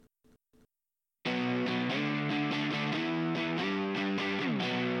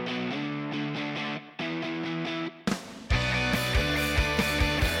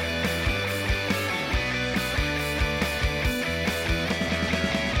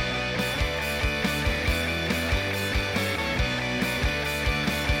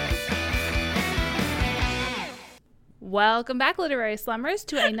Welcome back, literary slummers,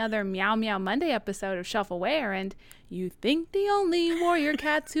 to another Meow Meow Monday episode of Shelf Aware. And you think the only warrior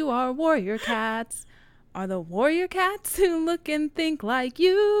cats who are warrior cats are the warrior cats who look and think like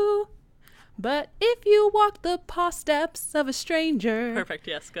you. But if you walk the paw steps of a stranger, perfect,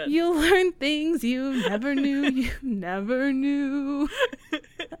 yes, good, you'll learn things you never knew you never knew.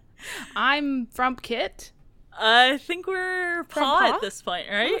 I'm Frump Kit. I think we're Paw at this point,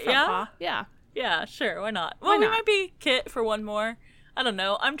 right? Yeah. Paw. Yeah. Yeah, sure, why not? Well, we might be Kit for one more. I don't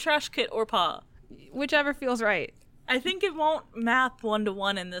know. I'm Trash Kit or Paw. Whichever feels right. I think it won't map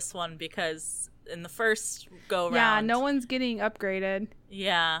 1-to-1 in this one because in the first go-round... Yeah, no one's getting upgraded.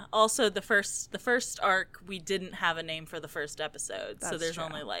 Yeah. Also, the first arc, we didn't have a name for the first episode, so there's true.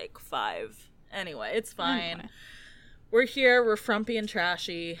 only like 5. Anyway, it's fine. Anyway. We're here. We're frumpy and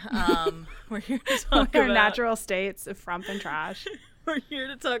trashy. We're here to talk about... Our natural states of frump and trash. We're here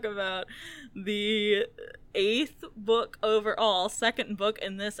to talk about the 8th book overall, 2nd book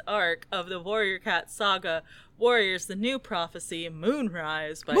in this arc of the Warrior Cat saga, Warriors, the New Prophecy,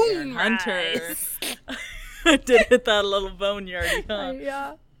 Moonrise by Aaron Hunter. I did hit that a little boneyardy, huh?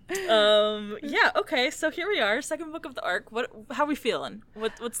 Yeah. Yeah, okay, so here we are, 2nd book of the arc. How are we feeling?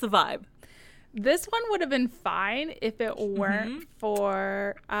 What's the vibe? This one would have been fine if it weren't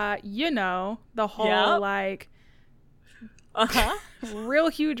for, the whole, real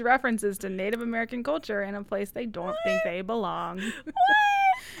huge references to Native American culture in a place they don't think they belong.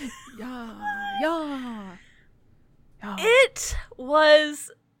 Yeah. It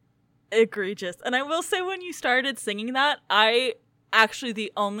was egregious. And I will say, when you started singing that, actually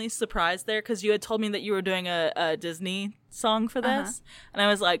the only surprise there, because you had told me that you were doing a Disney song for this, and I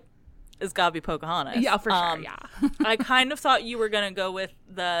was like, it's gotta be Pocahontas. Yeah, for sure, yeah. I kind of thought you were gonna go with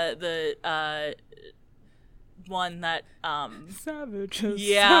the one that savages.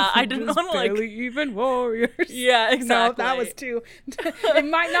 Yeah, I didn't want to barely even warriors. Yeah, exactly. No, that was too. It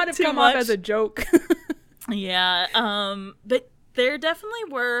might not have come much. off as a joke. Yeah, but there definitely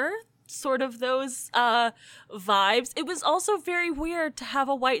were sort of those vibes. It was also very weird to have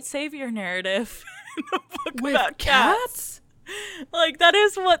a white savior narrative in a book with about cats. Like, that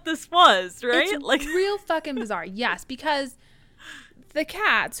is what this was, right? It's like real fucking bizarre. Yes, because the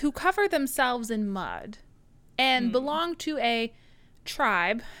cats who cover themselves in mud and belong to a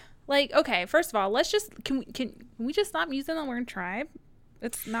tribe, like, okay, first of all, let's just can we just stop using the word tribe?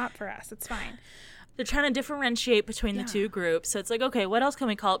 It's not for us. It's fine. They're trying to differentiate between the two groups. So it's like, okay, what else can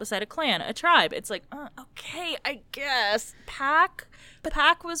we call it beside a clan? A tribe. It's like, okay, I guess. Pack? But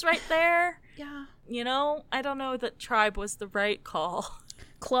Pack was right there. Yeah. You know, I don't know that tribe was the right call.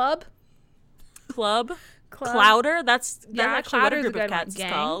 Club? Clouder? That's actually what a Clouder's group good of cats one.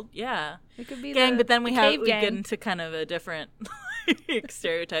 is called. Yeah. It could be gang, but then we get get into kind of a different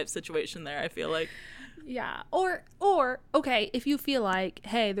stereotype situation there, I feel like. Yeah. Or okay, if you feel like,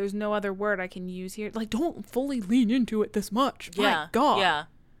 hey, there's no other word I can use here, like, don't fully lean into it this much. Yeah. My God. Yeah.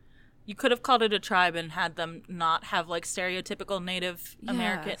 You could have called it a tribe and had them not have like stereotypical Native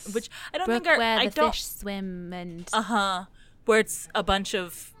American, which I don't think are. Where the fish swim and where it's a bunch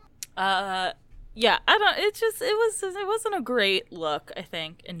of, yeah. I don't. It wasn't a great look, I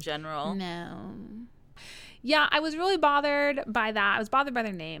think, in general. No. Yeah, I was really bothered by that. I was bothered by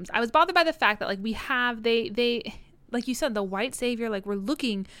their names. I was bothered by the fact that, like, we have they like you said, the white savior, like, we're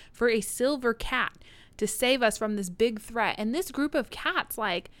looking for a silver cat to save us from this big threat, and this group of cats,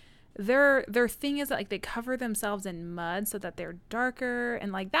 like, their thing is that, like, they cover themselves in mud so that they're darker,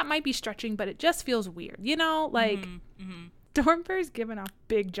 and, like, that might be stretching, but it just feels weird, you know? Like, Stormfur's giving off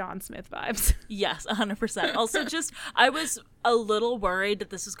big John Smith vibes. Yes, 100%. Also, I was a little worried that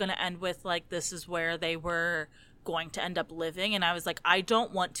this was going to end with, like, this is where they were going to end up living, and I was like, I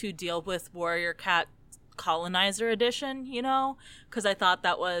don't want to deal with Warrior Cat Colonizer Edition, you know? Because I thought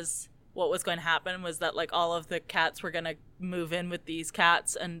that was what was going to happen, was that, like, all of the cats were going to move in with these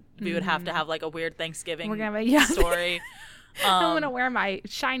cats, and we would have to have, like, a weird Thanksgiving story. I'm going to wear my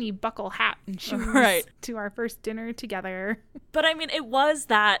shiny buckle hat and shoes to our first dinner together. But, I mean, it was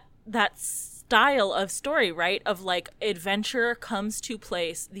that style of story, right? Of, like, adventure comes to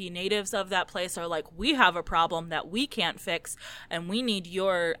place. The natives of that place are like, we have a problem that we can't fix, and we need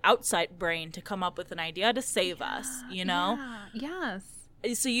your outside brain to come up with an idea to save us, you know? Yeah,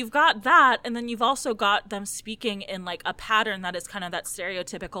 yes. So you've got that, and then you've also got them speaking in, like, a pattern that is kind of that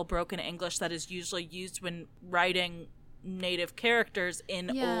stereotypical broken English that is usually used when writing native characters in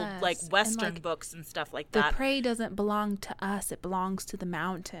old like Yes, and, Western like, books and stuff like The that. prey doesn't belong to us, it belongs to the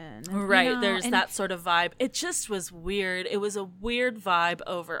mountain. And, Right, you know, there's and that sort of vibe. It just was weird. It was a weird vibe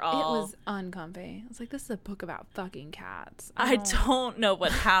overall. it was uncomfy. I was like, this is a book about fucking cats. I don't know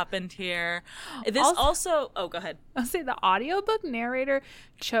what happened here. This also oh, go ahead. I'll say the audiobook narrator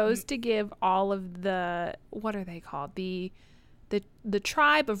chose to give all of the, what are they called? The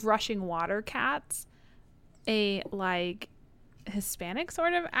tribe of rushing water cats a like Hispanic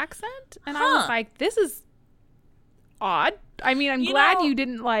sort of accent. And I was like, this is odd. I mean, I'm glad you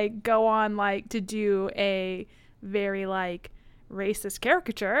didn't like go on like to do a very like racist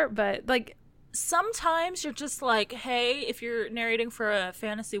caricature, but like Sometimes you're just like, hey, if you're narrating for a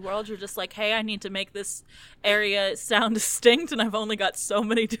fantasy world, you're just like, hey, I need to make this area sound distinct, and I've only got so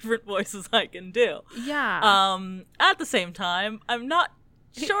many different voices I can do. yeah. At the same time, I'm not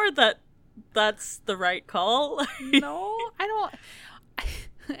sure that that's the right call. No, I don't.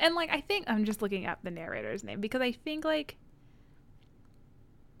 And like, I think I'm just looking up the narrator's name because I think like,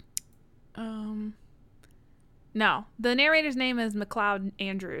 no, the narrator's name is McLeod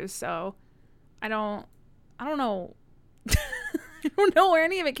Andrews. So I don't know. I don't know where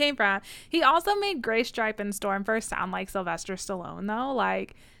any of it came from. He also made Gray Stripe and Stormfur sound like Sylvester Stallone, though.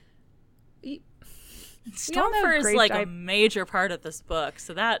 Like, Stormfur is like a major part of this book,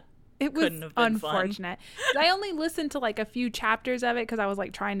 so that it was couldn't have been unfortunate. I only listened to like a few chapters of it because I was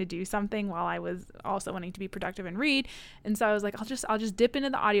like trying to do something while I was also wanting to be productive and read. And so I was like, I'll just dip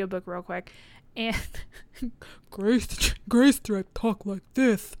into the audiobook real quick. And Gray Stripe talk like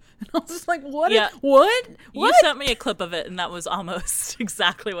this. And I was just like, what? Yeah. What? You sent me a clip of it, and that was almost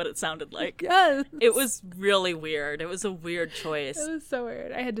exactly what it sounded like. Yes. It was really weird. It was a weird choice. It was so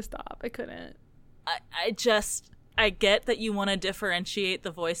weird. I had to stop. I couldn't. I get that you want to differentiate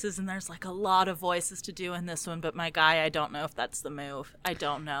the voices, and there's like a lot of voices to do in this one, but my guy, I don't know if that's the move. I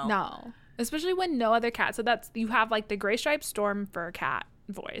don't know. No. Especially when no other cat. So you have like the Gray Stripe Stormfur cat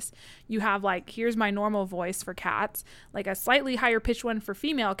voice. You have like, here's my normal voice for cats, like a slightly higher pitched one for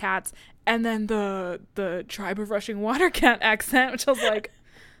female cats, and then the Tribe of Rushing Water cat accent, which I was like,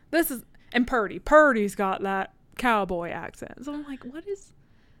 this is, and Purdy's got that cowboy accent. So I'm like, what is,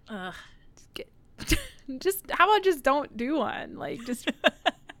 just how about just don't do one, like just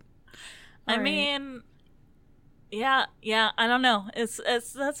I mean, yeah, I don't know, it's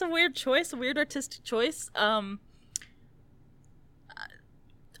that's a weird choice, a weird artistic choice.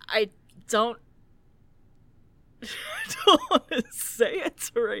 I don't want to say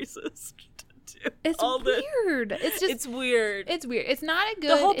it's racist. It's weird. It's just it's weird. It's weird. It's not a good.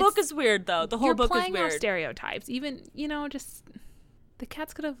 The whole book is weird, though. The whole book is playing weird. off stereotypes. Even just the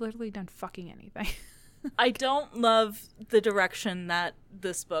cats could have literally done fucking anything. I don't love the direction that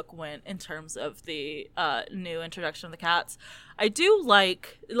this book went in terms of the new introduction of the cats. I do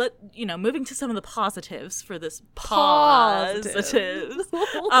like, moving to some of the positives for this for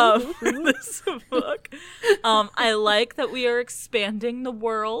this book. I like that we are expanding the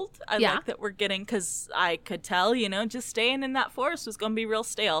world. I like that we're getting, because I could tell, just staying in that forest was going to be real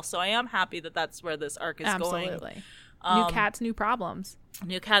stale. So I am happy that that's where this arc is going. Absolutely. New cats, new problems.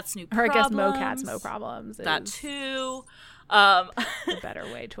 New cats, new problems. Or I guess Mo cats, mo problems. That too. A better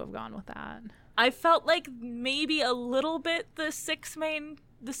way to have gone with that. I felt like maybe a little bit the six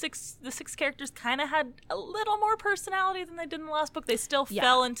characters kind of had a little more personality than they did in the last book. They still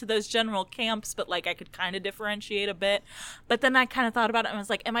fell into those general camps, but like I could kind of differentiate a bit. But then I kind of thought about it and was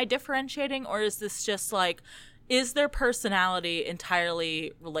like, am I differentiating, or is this just like, is their personality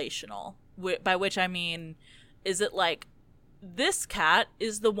entirely relational? By which I mean, is it like, this cat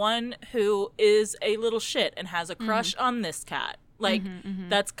is the one who is a little shit and has a crush on this cat. Like,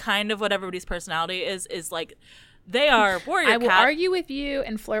 that's kind of what everybody's personality is like, they are warrior cat. I will argue with you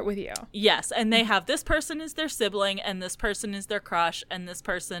and flirt with you. Yes, and they have, this person is their sibling, and this person is their crush, and this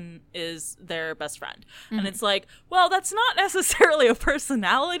person is their best friend. And it's like, well, that's not necessarily a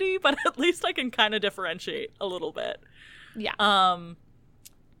personality, but at least I can kind of differentiate a little bit. Yeah.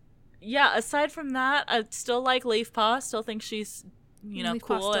 Yeah, aside from that, I still like Leaf Paw. Still think she's, Leaf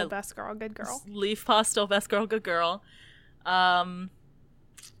cool. Paw still best girl, good girl. Leaf Paw still best girl, good girl. There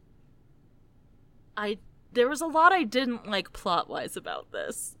was a lot I didn't like plot-wise about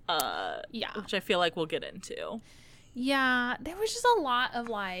this. Which I feel like we'll get into. Yeah, there was just a lot of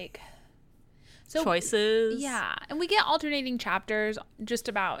like... choices. Yeah, and we get alternating chapters just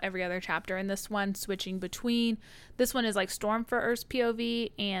about every other chapter, and this one switching between, this one is like Stormfur's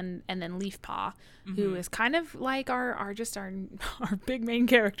POV and then Leaf Paw, who is kind of like our big main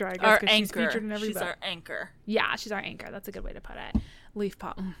character, I guess, our because she's anchor. featured in every She's book. our anchor. Yeah, she's our anchor. That's a good way to put it. Leaf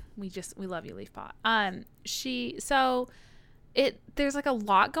Pot. We love you, Leaf Pot. There's like a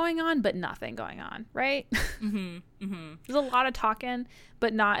lot going on, but nothing going on, right? Mm-hmm. Mm-hmm. There's a lot of talking,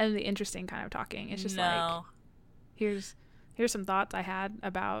 but not in the interesting kind of talking. It's just like, here's some thoughts I had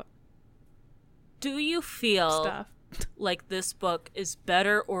about. Do you feel stuff like this book is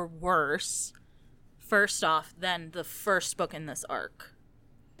better or worse, first off, than the first book in this arc?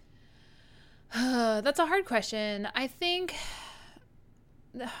 That's a hard question. I think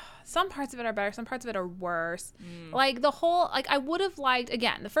some parts of it are better, some parts of it are worse. Like I would have liked,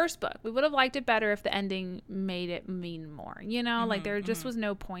 again, the first book, we would have liked it better if the ending made it mean more, like there just was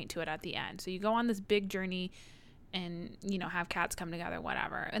no point to it at the end. So you go on this big journey and, have cats come together,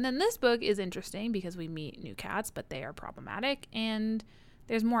 whatever. And then this book is interesting because we meet new cats, but they are problematic and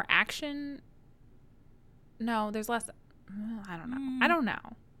there's more action. No, there's less. I don't know.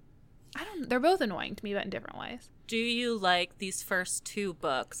 They're both annoying to me, but in different ways. Do you like these first 2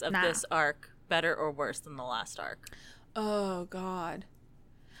 books of this arc better or worse than the last arc? Oh, God.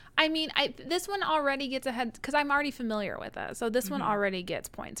 I mean, this one already gets ahead because I'm already familiar with it. So this one already gets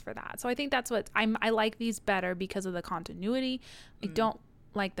points for that. So I think that's what I like these better because of the continuity. I don't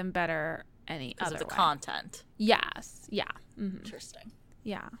like them better any other way. Because of the content. Yes. Yeah. Mm-hmm. Interesting.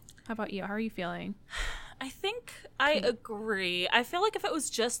 Yeah. How about you? How are you feeling? I think I agree. I feel like if it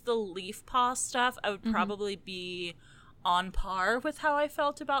was just the Leaf Paw stuff, I would probably be on par with how I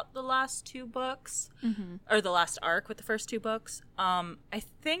felt about the last 2 books, or the last arc with the first 2 books. I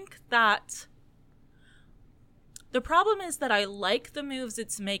think that the problem is that I like the moves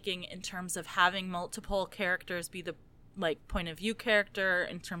it's making in terms of having multiple characters be the point of view character,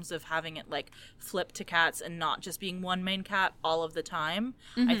 in terms of having it flip to cats and not just being one main cat all of the time.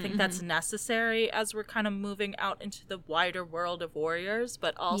 I think that's necessary as we're kind of moving out into the wider world of Warriors,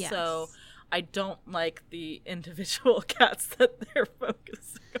 but also I don't like the individual cats that they're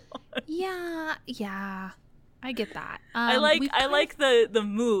focusing on. Yeah. I get that. I like the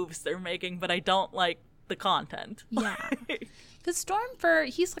moves they're making, but I don't like the content. Yeah. Because Stormfur,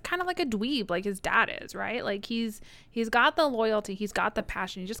 he's kind of like a dweeb, like his dad is, right? Like he's got the loyalty, he's got the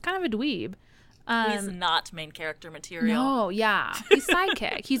passion. He's just kind of a dweeb. He's not main character material. No, yeah. He's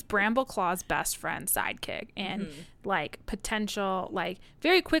sidekick. He's Brambleclaw's best friend sidekick. And potential,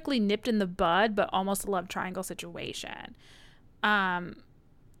 very quickly nipped in the bud, but almost a love triangle situation.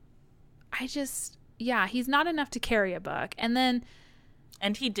 He's not enough to carry a book.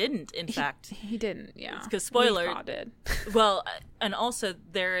 And he didn't, in fact. He didn't, yeah. Because spoiler. Leafpaw did. Well, and also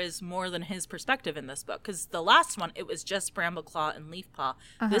there is more than his perspective in this book. Because the last one, it was just Brambleclaw and Leafpaw.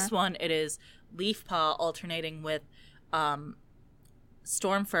 This one, it is Leafpaw alternating with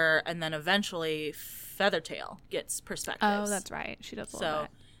Stormfur, and then eventually Feathertail gets perspectives. Oh, that's right. She does a little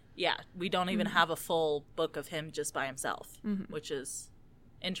bit. Yeah, we don't even have a full book of him just by himself, which is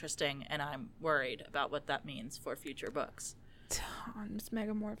interesting, and I'm worried about what that means for future books. It's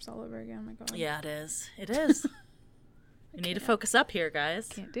Megamorphs all over again. Oh my God. Yeah, it is. It is. You need to focus up here, guys.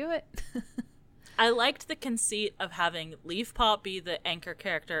 Can't do it. I liked the conceit of having Leafpaw be the anchor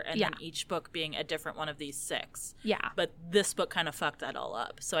character and then each book being a different one of these 6. Yeah. But this book kind of fucked that all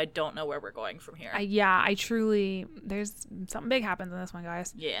up. So I don't know where we're going from here. There's something big happens in this one,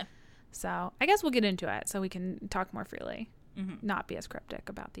 guys. Yeah. So I guess we'll get into it so we can talk more freely. Not be as cryptic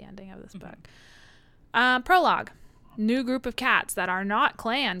about the ending of this book. Prologue. New group of cats that are not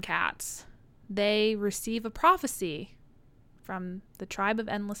clan cats. They receive a prophecy from the tribe of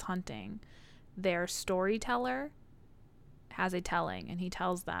Endless Hunting. Their storyteller has a telling, and he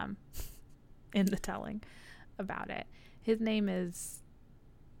tells them in the telling about it. His name is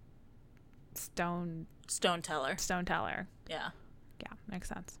Stoneteller. Stoneteller. Yeah. Yeah, makes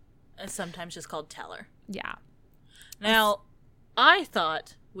sense. It's sometimes just called Teller. Yeah. Now, I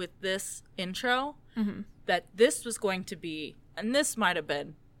thought with this intro that this was going to be, and this might have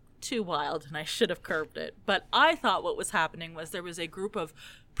been too wild and I should have curbed it, but I thought what was happening was there was a group of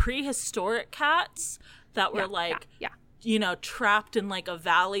prehistoric cats that were trapped in a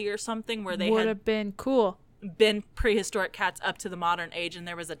valley or something where they would have been cool. Been prehistoric cats up to the modern age, and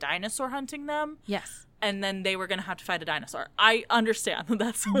there was a dinosaur hunting them. Yes. And then they were going to have to fight a dinosaur. I understand that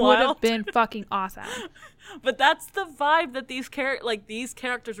that's wild. Would have been fucking awesome. But that's the vibe that these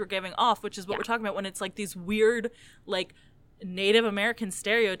characters were giving off, which is what we're talking about when it's these weird Native American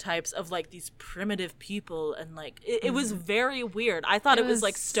stereotypes of these primitive people, and it was very weird. I thought it was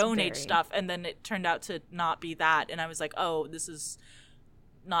Stone Age stuff, and then it turned out to not be that, and I was like, oh, this is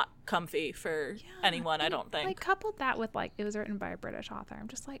not comfy for anyone. I don't think. Coupled that with it was written by a British author. I'm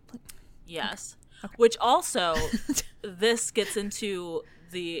just yes. Okay. Which also, this gets into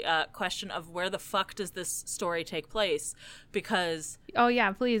the question of where the fuck does this story take place, because Oh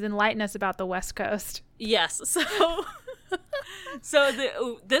yeah, please enlighten us about the West Coast. yes,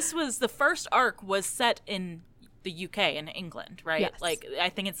 this was the first arc was set in the UK in England, right? Yes. Like I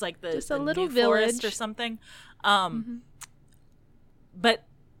think it's like the a little New Forest village or something. But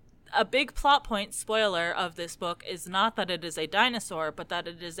a big plot point, spoiler of this book, is not that it is a dinosaur, but that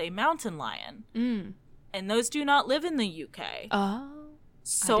it is a mountain lion. And those do not live in the UK. Oh.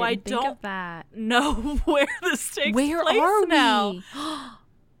 So I didn't think don't of that. know where this takes Where place are now. we?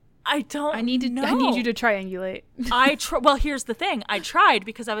 I don't I need you to triangulate. Well, here's the thing. I tried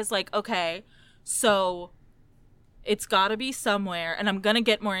because I was like, okay, so it's got to be somewhere, and I'm going to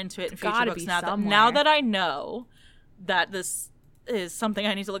get more into it in future books now that I know that this is something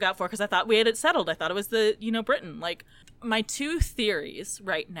I need to look out for, because I thought we had it settled. I thought it was Britain. Like, my two theories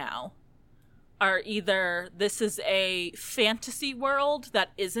right now are either this is a fantasy world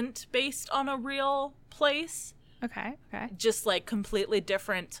that isn't based on a real place. Okay. Just like completely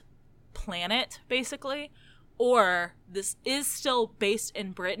different planet, basically. Or this is still based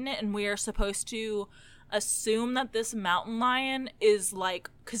in Britain, and we are supposed to assume that this mountain lion is like,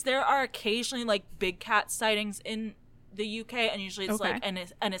 because there are occasionally like big cat sightings in the UK, and usually it's like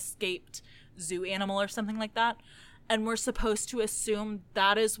an escaped zoo animal or something like that. And we're supposed to assume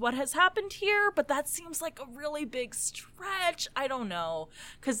that is what has happened here, but that seems like a really big stretch. I don't know.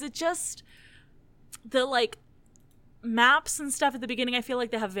 Because it just, the like maps and stuff at the beginning, I feel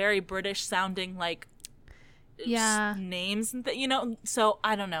like they have very British sounding like names and so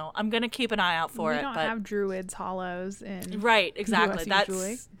I don't know. I'm gonna keep an eye out for it. We don't have Druids Hollows in right, exactly.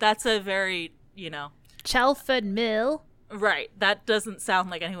 That's a very Chelford Mill. Right. That doesn't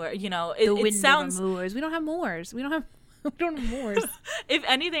sound like anywhere. It sounds. Moors. We don't have moors. We don't have moors. If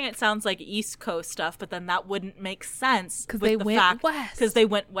anything, it sounds like East Coast stuff, but then that wouldn't make sense because they went west. Because they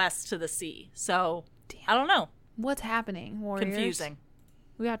went west to the sea. So I don't know. What's happening, warriors? Confusing.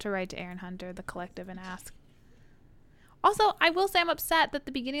 We have to write to Aaron Hunter, the collective, and ask. Also, I will say I'm upset that at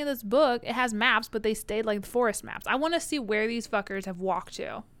the beginning of this book it has maps, but they stayed like forest maps. I want to see where these fuckers have walked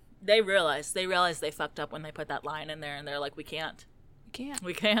to. They realized they fucked up when they put that line in there, and they're like, we can't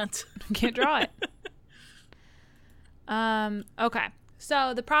draw it. Okay.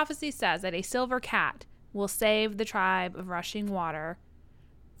 So the prophecy says that a silver cat will save the tribe of Rushing Water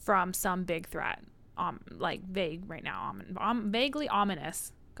from some big threat. Like vague right now, vaguely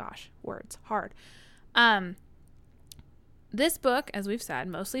ominous. Gosh, words hard. This book, as we've said,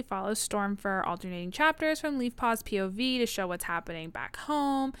 mostly follows Stormfur, alternating chapters from Leafpaw's POV to show what's happening back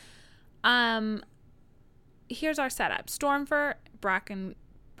home. Here's our setup. Stormfur,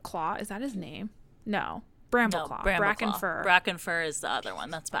 Brackenclaw, is that his name? No. Brambleclaw. Brackenfur. Brackenfur is the other one.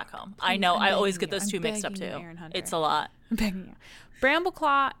 That's back home. I know. I always get those two mixed up too. It's a lot. I'm begging you.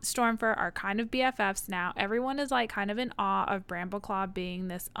 Brambleclaw, Stormfur are kind of BFFs now. Everyone is like kind of in awe of Brambleclaw being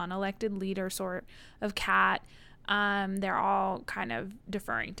this unelected leader sort of cat. They're all kind of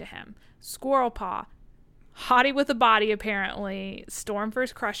deferring to him. Squirrelpaw, hottie with a body apparently.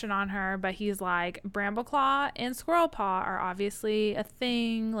 Stormfur's crushing on her, but he's like, Brambleclaw and Squirrelpaw are obviously a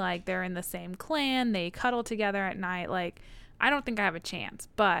thing. Like, they're in the same clan. They cuddle together at night. Like, I don't think I have a chance,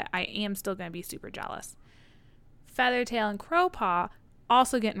 but I am still going to be super jealous. Feathertail and Crowpaw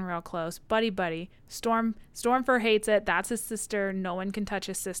also getting real close. Buddy. Stormfur hates it. That's his sister. No one can touch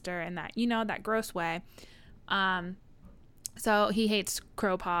his sister in that, that gross way. So he hates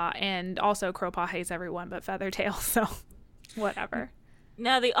Crowpaw, and also Crowpaw hates everyone but Feathertail, so whatever.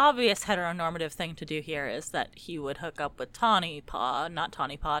 Now, the obvious heteronormative thing to do here is that he would hook up with Tawny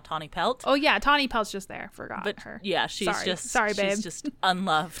Pelt. Oh yeah, Tawny Pelt's just there. Forgot her. Yeah, she's sorry, babe. She's just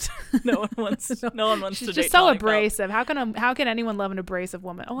unloved. No one wants she's to date just so Tawny abrasive. Pelt. How can anyone love an abrasive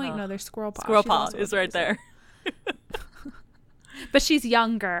woman? Oh wait, no, there's Squirrelpaw. Squirrelpaw is right there. But she's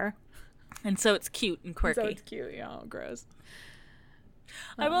younger. And so it's cute and quirky. So it's cute, gross.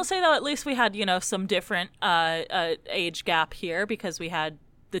 I will say, though, at least we had, some different age gap here, because we had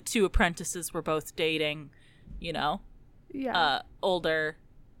the two apprentices were both dating, older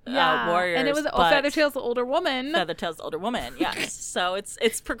warriors. And it was Feathertail's the older woman. Feathertail's the older woman, yes. So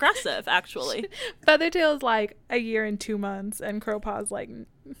it's progressive, actually. Feathertail's like a year and 2 months, and Crowpaw's like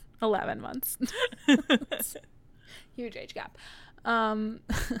 11 months. Huge age gap.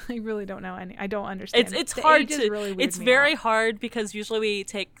 I really don't know I don't understand. It's hard to really it's very hard, because usually we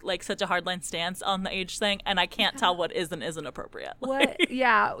take like such a hardline stance on the age thing, and I can't tell what is and isn't appropriate.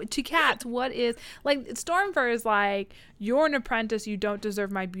 To cats, what is like Stormfur is like, you're an apprentice, you don't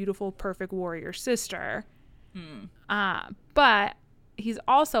deserve my beautiful perfect warrior sister. But he's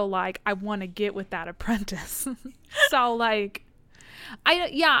also like, I want to get with that apprentice. So like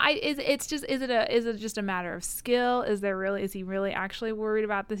It's just, is it just a matter of skill? Is he really actually worried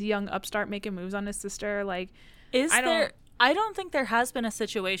about this young upstart making moves on his sister? Like, I don't think there has been a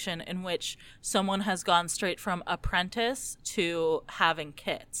situation in which someone has gone straight from apprentice to having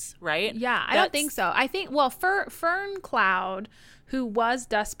kits, right? Yeah, I don't think so. I think, well, Fern Cloud, who was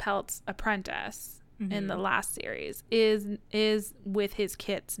Dustpelt's apprentice in the last series, is with his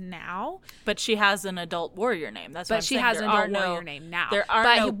kits now. But she has an adult warrior name. That's what I'm saying. She has an adult warrior name now. There are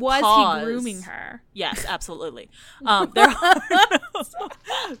but was he grooming her? Yes, absolutely.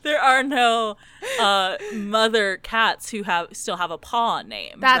 There are no mother cats who still have a paw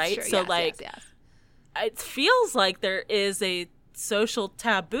name. That's right? true. So yes. It feels like there is a social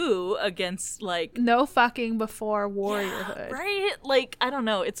taboo against like no fucking before warriorhood. Yeah, right? Like, I don't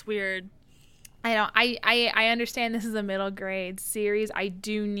know. It's weird. I understand this is a middle grade series. I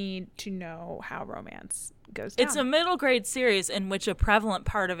do need to know how romance goes down. It's a middle grade series in which a prevalent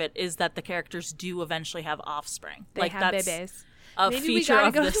part of it is that the characters do eventually have offspring. They have babies. Maybe feature we gotta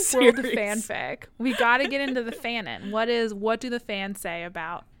of go this to the world of series. fanfic. We gotta get into the fanon. What do the fans say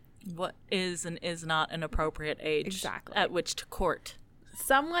about what is and is not an appropriate age at which to court?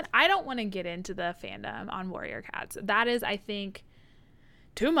 I don't want to get into the fandom on warrior cats. That is, I think,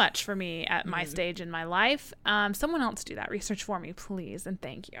 too much for me at my stage in my life. Someone else do that research for me, please, and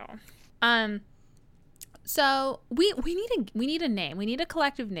thank you. So we need a name. We need a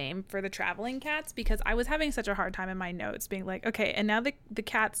collective name for the traveling cats, because I was having such a hard time in my notes being like, okay, and now the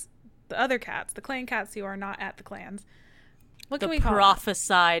cats, the other cats, the clan cats who are not at the clans, what can we call them?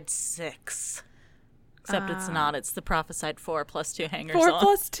 Prophesied 6. Except it's not. It's the prophesied 4 plus 2 hangers 4 on.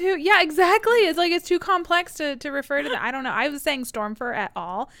 plus 2. Yeah, exactly. It's like it's too complex to refer to that. I don't know. I was saying Stormfur at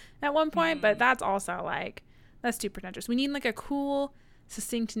all at one point, but that's also like, that's too pretentious. We need like a cool,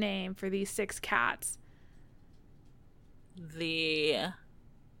 succinct name for these 6 cats. It's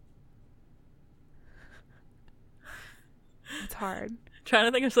hard. Trying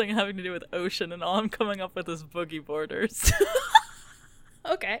to think of something having to do with ocean, and all I'm coming up with is boogie boarders.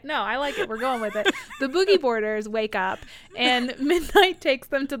 Okay, no, I like it. We're going with it. The boogie boarders wake up, and Midnight takes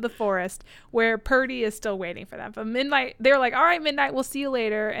them to the forest where Purdy is still waiting for them. But Midnight, they're like, all right, Midnight, we'll see you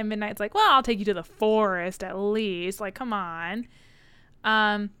later. And Midnight's like, well, I'll take you to the forest at least. Like, come on.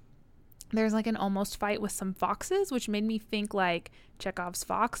 There's like an almost fight with some foxes, which made me think like Chekhov's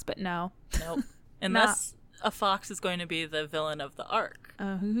fox, but no. Nope. Unless a fox is going to be the villain of the arc.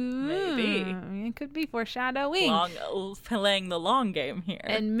 Maybe. It could be foreshadowing. Playing the long game here.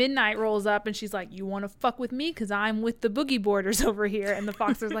 And Midnight rolls up and she's like, you want to fuck with me? Because I'm with the boogie boarders over here. And the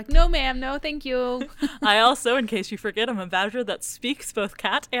fox is like, no, ma'am. No, thank you. I also, in case you forget, I'm a badger that speaks both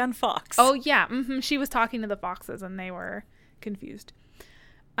cat and fox. Oh, yeah. She was talking to the foxes and they were confused.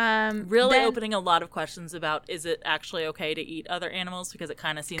 Opening a lot of questions about, is it actually okay to eat other animals, because it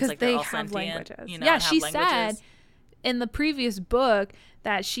kind of seems like they're all sentient. Languages. Yeah, she said in the previous book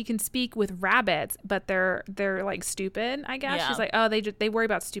that she can speak with rabbits, but they're like stupid, I guess. Yeah. She's like, oh, they worry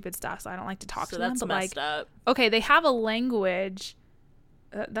about stupid stuff, so I don't like to talk to them. So that's messed up. Okay, they have a language.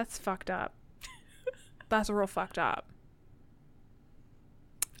 That's fucked up. That's real fucked up.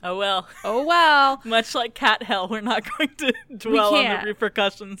 Oh, well. Much like Cat Hell, we're not going to dwell on the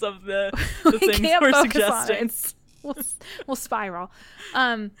repercussions of the things we're suggesting. We'll spiral.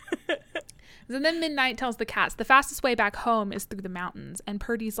 And then Midnight tells the cats the fastest way back home is through the mountains. And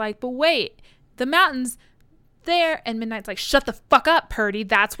Purdy's like, but wait, the mountains there. And Midnight's like, shut the fuck up, Purdy.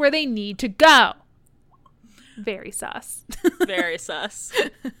 That's where they need to go. Very sus. Very sus.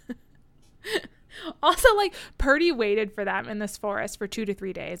 Also, like, Purdy waited for them in this forest for 2 to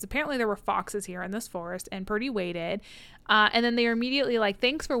 3 days. Apparently there were foxes here in this forest, and Purdy waited. And then they were immediately like,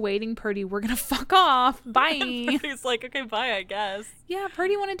 thanks for waiting, Purdy. We're going to fuck off. Bye. He's like, okay, bye, I guess. Yeah,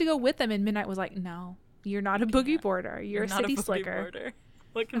 Purdy wanted to go with them, and Midnight was like, no, you're not a boogie boarder. You're a city slicker. Boarder.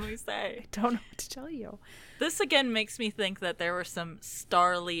 What can we say? I don't know what to tell you. This, again, makes me think that there were some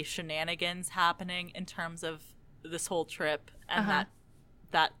Starly shenanigans happening in terms of this whole trip, and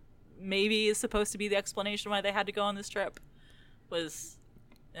that maybe is supposed to be the explanation why they had to go on this trip.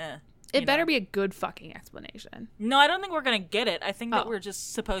 It better be a good fucking explanation. No, I don't think we're gonna get it. I think that we're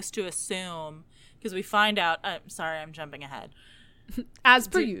just supposed to assume, because we find out. I'm sorry, I'm jumping ahead. As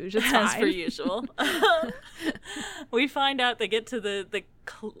per usual. As per usual. We find out they get to the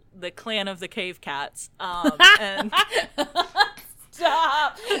clan of the cave cats. And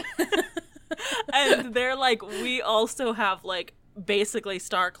stop. And they're like, we also have like basically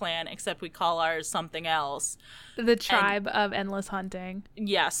StarClan, except we call ours something else. The tribe of endless hunting.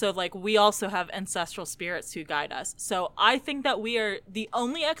 Yeah, so like we also have ancestral spirits who guide us. So I think that we are the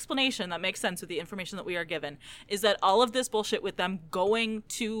only explanation that makes sense with the information that we are given is that all of this bullshit with them going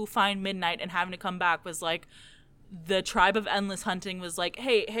to find Midnight and having to come back was like the tribe of endless hunting was like,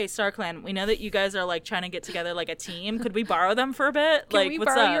 hey StarClan, we know that you guys are like trying to get together like a team. Could we borrow them for a bit? Can like, we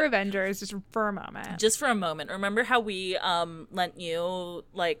what's borrow up? your Avengers just for a moment? Just for a moment. Remember how we lent you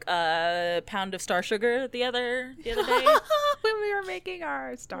like a pound of Star Sugar the other day when we were making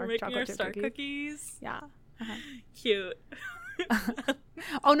our chocolate chip cookies? Yeah. Uh-huh. Cute.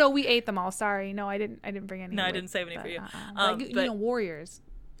 Oh no, we ate them all. Sorry, no, I didn't bring any. No, I didn't save any for you. Like, warriors.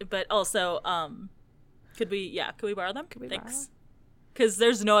 But also, could we borrow them? Could we Thanks. borrow them? Because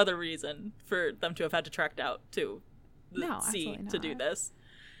there's no other reason for them to have had to trek out to the sea to do this.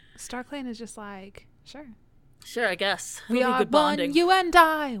 StarClan is just like, sure, I guess we are good one. Bonding. You and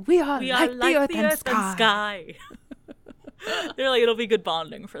I, we are like the earth and sky. They're like, it'll be good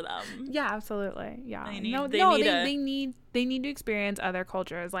bonding for them. Yeah, absolutely. Yeah, they need to experience other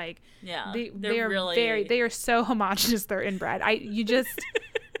cultures. Like, yeah, they are really they are so homogenous. They're inbred.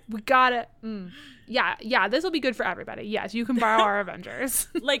 We gotta. Yeah, this will be good for everybody. Yes, you can borrow our Avengers.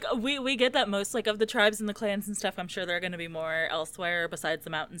 Like, we get that most, like, of the tribes and the clans and stuff, I'm sure there are going to be more elsewhere besides the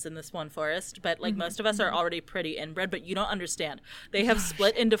mountains in this one forest, but, like, most of us are already pretty inbred, but you don't understand. They have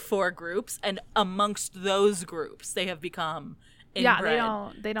split into 4 groups, and amongst those groups, they have become inbred.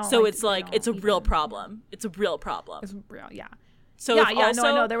 Yeah, they don't. So it's like, it's a real problem. It's a real problem. It's real, yeah. So no, I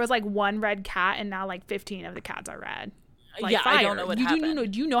know. There was, like, 1 red cat, and now, like, 15 of the cats are red. Like fire. I don't know what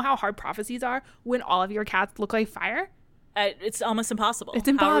happened. Do you know how hard prophecies are when all of your cats look like fire? It's almost impossible. It's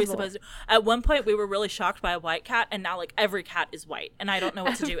impossible. How are we supposed to? At one point, we were really shocked by a white cat, and now, like, every cat is white, and I don't know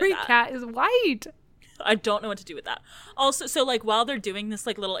what to do with that. Every cat is white. I don't know what to do with that. Also, so, like, while they're doing this,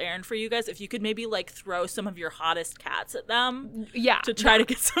 like, little errand for you guys, if you could maybe, like, throw some of your hottest cats at them. Yeah. To try to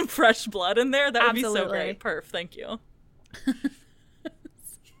get some fresh blood in there, that would be so great. Perf, thank you.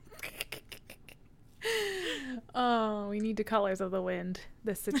 Oh, we need the colors of the wind,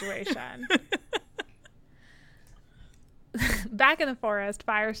 this situation. Back in the forest,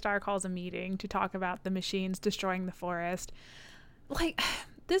 Firestar calls a meeting to talk about the machines destroying the forest. Like,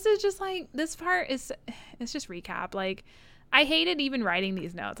 this is just like, this part is, it's just recap. Like, I hated even writing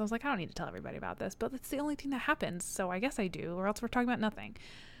these notes. I was like, I don't need to tell everybody about this, but it's the only thing that happens. So I guess I do, or else we're talking about nothing.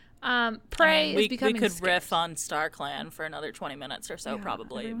 Prey is becoming we could scarce. riff on StarClan for another 20 minutes or so,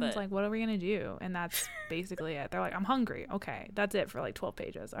 probably. Everyone's but like, what are we gonna do? And that's basically it. They're like, I'm hungry. Okay, that's it for like 12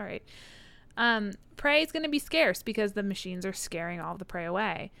 pages. All right. Prey is gonna be scarce because the machines are scaring all of the prey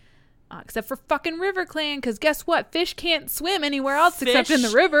away, except for fucking River Clan. Because guess what? Fish can't swim anywhere else except in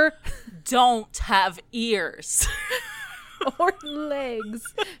the river. Don't have ears. Or legs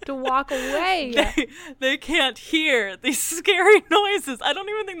to walk away. They can't hear these scary noises. I don't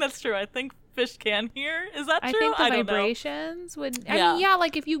even think that's true. I think fish can hear. Is that true? I think the don't vibrations know. would. I mean, yeah,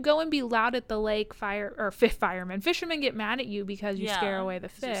 like if you go and be loud at the lake, fishermen get mad at you because you scare away the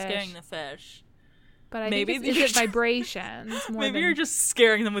fish. You're scaring the fish. But I think it's vibrations. Maybe you're just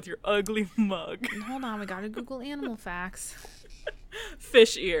scaring them with your ugly mug. Hold on, we gotta Google animal facts.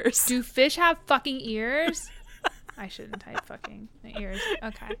 Fish ears. Do fish have fucking ears? I shouldn't type fucking ears.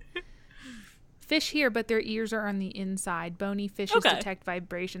 Okay. Fish hear, but their ears are on the inside. Bony fishes detect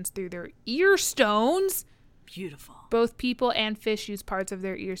vibrations through their ear stones. Beautiful. Both people and fish use parts of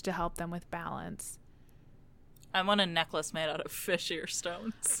their ears to help them with balance. I want a necklace made out of fish ear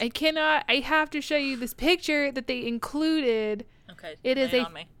stones. I have to show you this picture that they included. Okay. It is a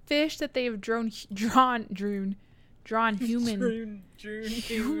fish that they have drawn human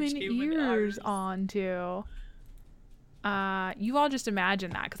ears onto. You all just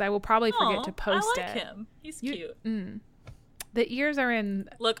imagine that, because I will probably forget to post it. I like him. He's cute. The ears are in.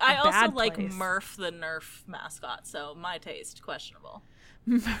 Look, I also like Murph the Nerf mascot, so my taste questionable.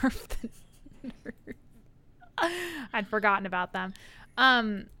 Murph the Nerf. I'd forgotten about them.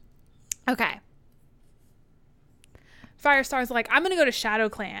 Okay. Firestar's like, I'm gonna go to Shadow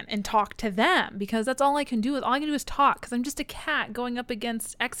Clan and talk to them, because that's all I can do. All I can do is talk, because I'm just a cat going up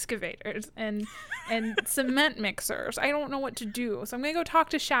against excavators and cement mixers. I don't know what to do, so I'm gonna go talk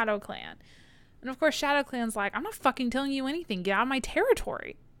to Shadow Clan. And of course, Shadow Clan's like, I'm not fucking telling you anything. Get out of my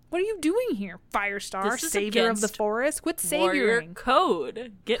territory. What are you doing here, Firestar, savior of the forest? Quit savioring. Warrior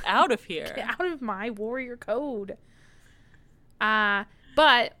code. Get out of here. Get out of my warrior code.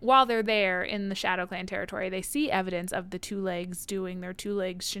 But while they're there in the Shadow Clan territory, they see evidence of the two legs doing their two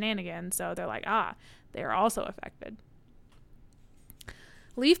legs shenanigans. So they're like, they're also affected.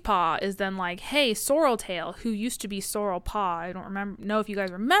 Leafpaw is then like, hey, Sorreltail, who used to be Sorrelpaw. I don't know if you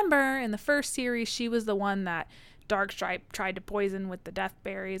guys remember. In the first series, she was the one that Darkstripe tried to poison with the death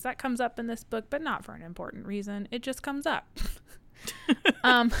berries. That comes up in this book, but not for an important reason. It just comes up.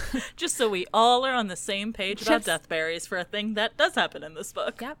 Just so we all are on the same page about death berries for a thing that does happen in this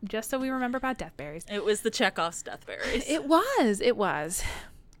book. Yep, just so we remember about death berries. It was the Chekhov's death berries. It was.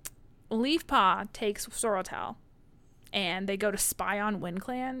 Leafpaw takes Sorreltail, and they go to spy on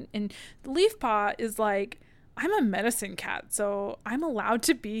WindClan, and Leafpaw is like, I'm a medicine cat, so I'm allowed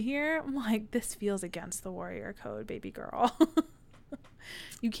to be here. I'm like, this feels against the warrior code, baby girl.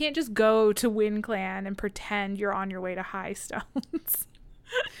 You can't just go to WindClan and pretend you're on your way to Highstones.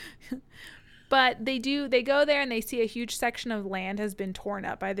 But they go there and they see a huge section of land has been torn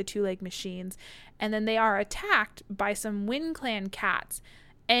up by the two-leg machines. And then they are attacked by some WindClan cats.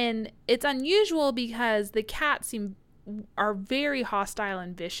 And it's unusual because the cats are very hostile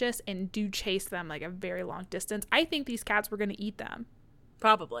and vicious and do chase them like a very long distance. I think these cats were going to eat them.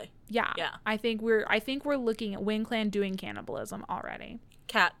 Probably. Yeah. Yeah. I think we're looking at WindClan doing cannibalism already.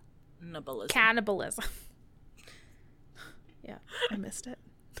 Cannibalism. Yeah, I missed it.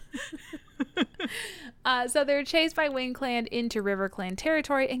 So they're chased by WindClan into RiverClan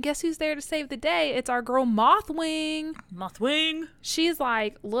territory, and guess who's there to save the day? It's our girl Mothwing. She's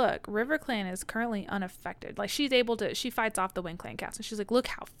like, look, RiverClan is currently unaffected. Like, she fights off the WindClan cats, and she's like, look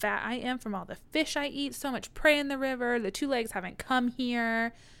how fat I am from all the fish I eat, so much prey in the river, the two legs haven't come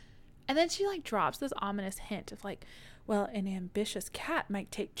here. And then she like drops this ominous hint of like, well, an ambitious cat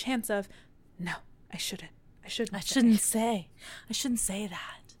might take chance of, no, I shouldn't say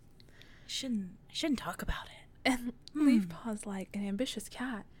that. I shouldn't talk about it. And Leafpaw's like, an ambitious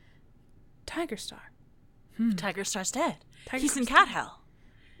cat. Tigerstar. Tigerstar's dead. He's in cat hell.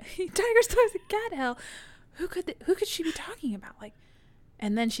 Tigerstar's in cat hell. Who could she be talking about? Like,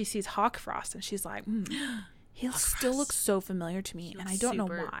 and then she sees Hawkfrost and she's like, he still looks so familiar to me, and I don't know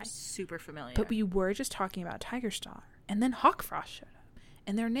why. Super familiar. But we were just talking about Tigerstar, and then Hawkfrost showed up,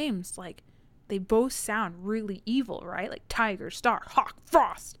 and their names, like, they both sound really evil, right? Like Tigerstar,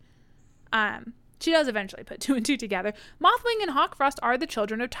 Hawkfrost. She does eventually put two and two together. Mothwing and Hawkfrost are the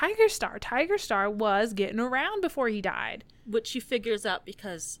children of Tigerstar. Tigerstar was getting around before he died, which she figures out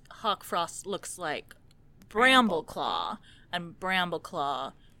because Hawkfrost looks like Brambleclaw, and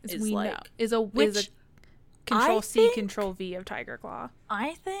Brambleclaw is a Control C, Control V of Tigerclaw.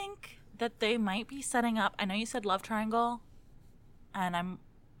 I think that they might be setting up. I know you said love triangle, and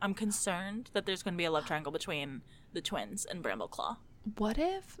I'm concerned that there's going to be a love triangle between the twins and Brambleclaw. What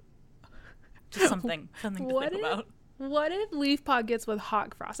if? Just something to think about. What if Leafpaw gets with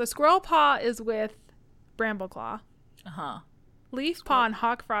Hawkfrost? So Squirrelpaw is with Brambleclaw. Leafpaw and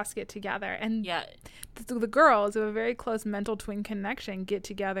Hawkfrost get together, and the girls who have a very close mental twin connection get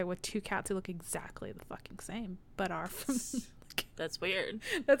together with two cats who look exactly the fucking same, but are from... That's weird.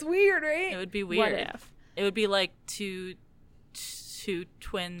 That's weird, right? It would be weird. What if? It would be like two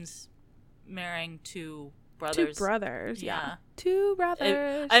twins marrying two brothers. Two brothers, yeah. Two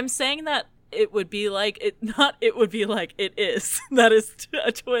brothers. I'm saying that it would be like it. Not. It would be like it is. That is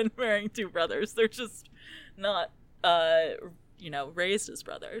a twin marrying two brothers. They're just not. Raised as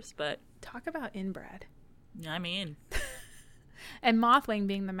brothers, but talk about inbred. I mean, and Mothwing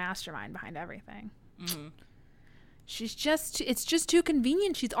being the mastermind behind everything. Mm-hmm. It's just too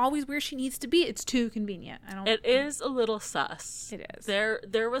convenient. She's always where she needs to be. It's too convenient. It is a little sus. It is.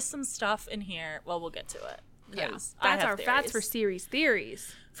 There was some stuff in here. Well, we'll get to it. Yeah, that's for series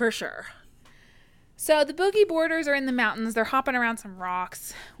theories for sure. So the Boogie Boarders are in the mountains. They're hopping around some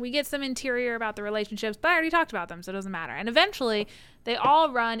rocks. We get some interior about the relationships, but I already talked about them, so it doesn't matter. And eventually, they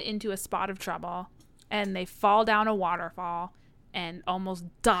all run into a spot of trouble, and they fall down a waterfall and almost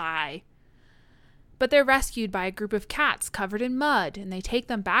die. But they're rescued by a group of cats covered in mud, and they take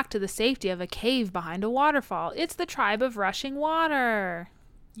them back to the safety of a cave behind a waterfall. It's the tribe of Rushing Water.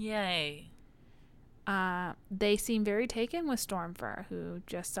 Yay. They seem very taken with Stormfur, who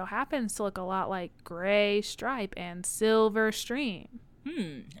just so happens to look a lot like Gray Stripe and Silver Stream.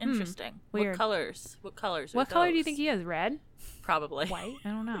 Interesting. Weird. What colors? What color do you think he is? Red? Probably. White? I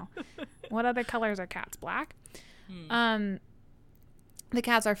don't know. What other colors are cats? Black? The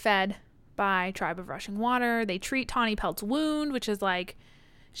cats are fed by Tribe of Rushing Water. They treat Tawny Pelt's wound, which is like,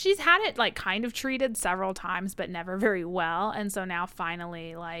 she's had it like kind of treated several times, but never very well. And so now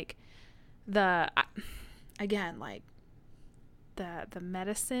finally, like, the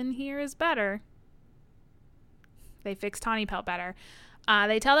medicine here is better. They fix Tawny Pelt better.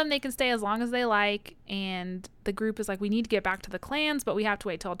 They tell them they can stay as long as they like, and the group is like, we need to get back to the clans, but we have to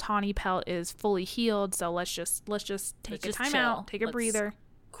wait till Tawny Pelt is fully healed, so let's just take a time out, take a breather.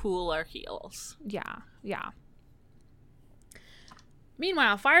 cool our heels. Yeah, yeah.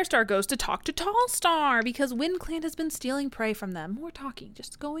 Meanwhile, Firestar goes to talk to Tallstar because WindClan has been stealing prey from them. More talking,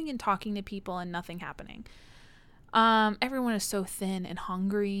 just going and talking to people and nothing happening. Everyone is so thin and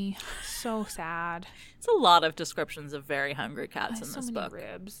hungry. So sad. It's a lot of descriptions of very hungry cats in So this many book.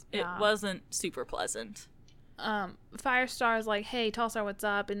 ribs. It wasn't super pleasant. Firestar is like, hey, Tallstar, what's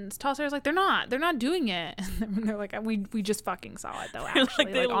up? And Tallstar's like, they're not doing it. And they're like, we just fucking saw it though,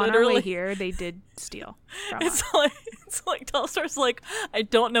 actually. They on our way here, they did steal from us. It's like Tallstar's like, I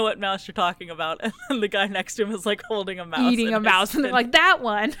don't know what mouse you're talking about. And then the guy next to him is like holding a mouse. Eating a mouse. And they're like, that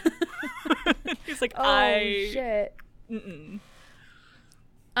one. He's like, oh, shit. Mm-mm.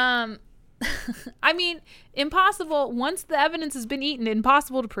 I mean, impossible. Once the evidence has been eaten,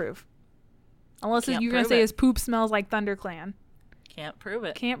 impossible to prove. Unless you're going to say his poop smells like ThunderClan. Can't prove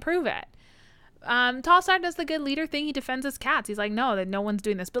it. Can't prove it. Tallstar does the good leader thing. He defends his cats. He's like, no, that no one's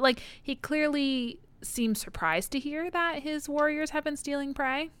doing this. But like, he clearly seems surprised to hear that his warriors have been stealing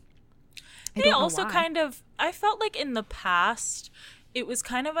prey. They also kind of, I felt like in the past, it was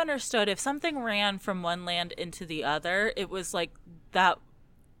kind of understood if something ran from one land into the other, it was like that.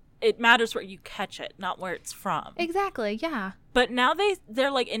 It matters where you catch it, not where it's from. Exactly, yeah. But now they're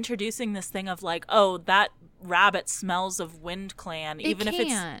like introducing this thing of like, oh, that rabbit smells of WindClan, even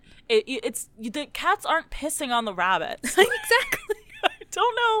if it's the cats aren't pissing on the rabbits. Exactly. I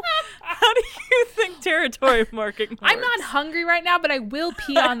don't know. How do you think territory marking works? I'm not hungry right now, but I will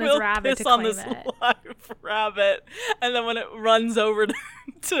pee on this rabbit to claim it. Piss on this live rabbit, and then when it runs over to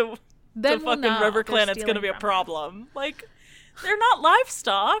fucking RiverClan, it's going to be a problem. Like, they're not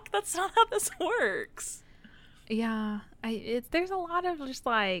livestock. That's not how this works. Yeah, there's a lot of just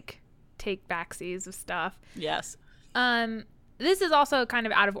like take backsies of stuff. Yes. This is also kind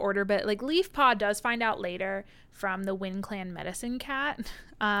of out of order, but like Leafpaw does find out later from the WindClan medicine cat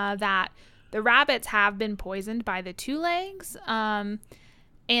that the rabbits have been poisoned by the two legs. And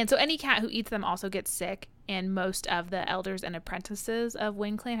so any cat who eats them also gets sick, and most of the elders and apprentices of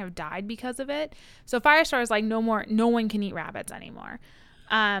WindClan have died because of it. So Firestar is like, no one can eat rabbits anymore.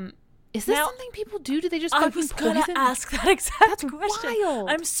 Is this something people do? Do they just fucking poison? I was gonna ask that exact question. Wild.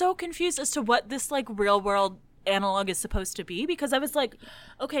 I'm so confused as to what this like real world analog is supposed to be, because I was like,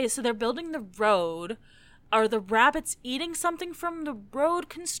 okay, so they're building the road. Are the rabbits eating something from the road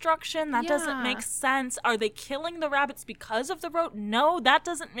construction? That doesn't make sense. Are they killing the rabbits because of the road? No, that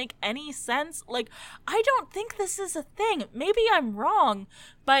doesn't make any sense. Like, I don't think this is a thing. Maybe I'm wrong,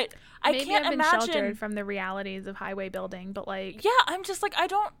 but I can't I've been imagine. sheltered from the realities of highway building, but like, yeah, I'm just like,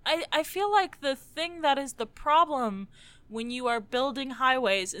 I feel like the thing that is the problem when you are building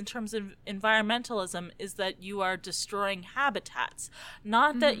highways in terms of environmentalism is that you are destroying habitats.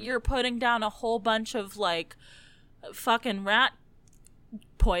 Not that you're putting down a whole bunch of like fucking rat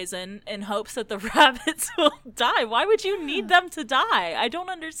poison in hopes that the rabbits will die. Why would you need them to die? I don't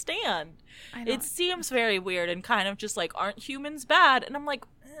understand. It seems very weird and kind of just like, aren't humans bad? And I'm like,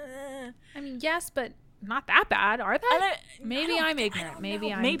 I mean, yes, but not that bad, are they? Maybe I'm ignorant.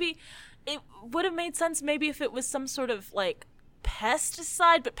 Maybe it would have made sense maybe if it was some sort of like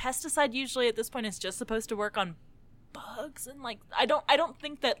pesticide, but pesticide usually at this point is just supposed to work on bugs, and like I don't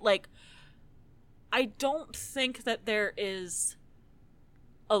think that there is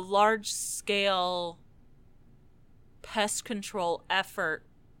a large scale pest control effort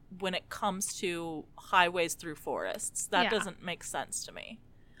when it comes to highways through forests. That doesn't make sense to me.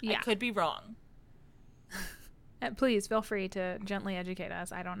 I could be wrong. Please feel free to gently educate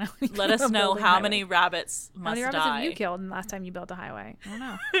us. I don't know. Let us know how many rabbits must die. How many rabbits have you killed in the last time you built a highway?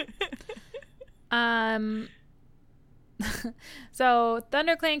 I don't know. So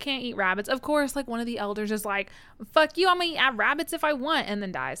ThunderClan can't eat rabbits. Of course, like one of the elders is like, "Fuck you! I'm gonna eat rabbits if I want," and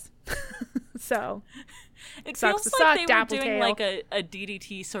then dies. So it feels like they were doing like a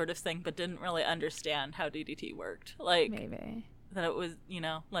DDT sort of thing, but didn't really understand how DDT worked. Like maybe that it was,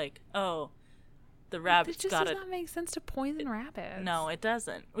 like, oh. The rabbits it just does not make sense to poison rabbits. No, it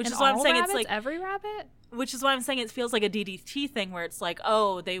doesn't. Which and is why I'm saying rabbits, it's like every rabbit. Which is why I'm saying it feels like a DDT thing, where it's like,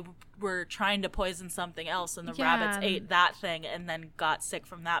 oh, they were trying to poison something else, and the rabbits ate that thing and then got sick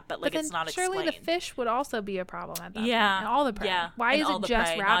from that. But like, it's not explained. Surely the fish would also be a problem at that point. Yeah, and all the prey. Yeah, why is it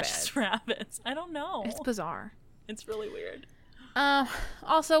just prey, rabbits? Not just rabbits. I don't know. It's bizarre. It's really weird.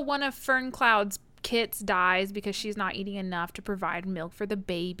 Also, one of Fern Cloud's kits dies because she's not eating enough to provide milk for the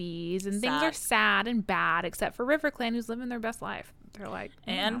babies, and things are sad and bad, except for RiverClan, who's living their best life. They're like,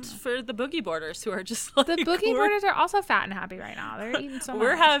 and for the Boogie Boarders, who are just like, the Boogie Boarders are also fat and happy right now. They're eating so much.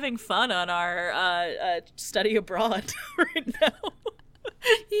 We're having fun on our study abroad right now.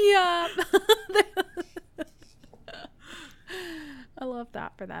 Yeah. I love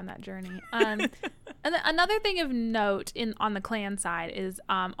that. for them, that journey. And then another thing of note on the clan side is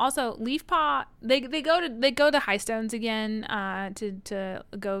also Leafpaw. They go to Highstones again to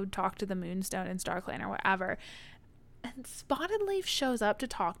go talk to the Moonstone and StarClan or whatever. And Spotted Leaf shows up to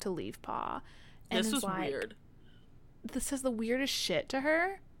talk to Leafpaw. And this was like, weird. This is the weirdest shit to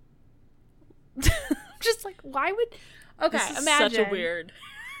her. Just like, why would... Okay, this is imagine. such a weird...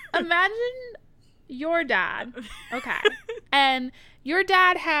 Imagine your dad. Okay. And your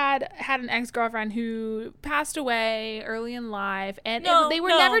dad had an ex-girlfriend who passed away early in life, and they were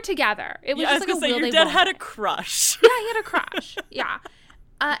never together. It was just like a will your they dad won't had they. a crush. Yeah, he had a crush. Yeah.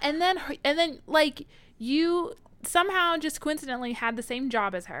 And then like you somehow just coincidentally had the same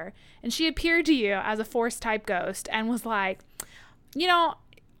job as her, and she appeared to you as a Force type ghost and was like, you know,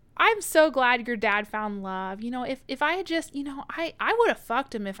 I'm so glad your dad found love. You know, if I had just, you know, I would have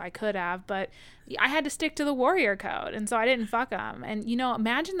fucked him if I could have, but I had to stick to the warrior code, and so I didn't fuck him. And, you know,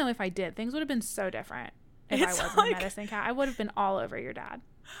 imagine, though, if I did. Things would have been so different if I wasn't a medicine cat. I would have been all over your dad.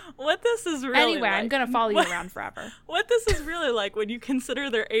 What this is really Anyway, like, I'm going to follow you around forever. What this is really like when you consider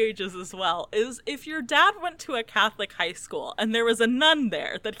their ages as well is if your dad went to a Catholic high school and there was a nun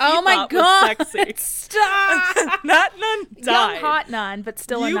there that he thought was sexy. Stop! That nun died. Young hot nun, but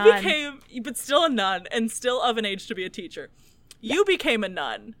still a nun. But still a nun and still of an age to be a teacher. You became a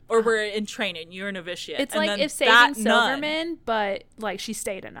nun, or were in training. You're a novitiate. It's and like then if Saving Silverman, but like she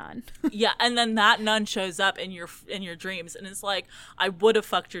stayed a nun. Yeah, and then that nun shows up in your dreams, and it's like, I would have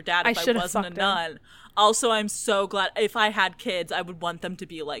fucked your dad if I wasn't a nun. Also, I'm so glad if I had kids, I would want them to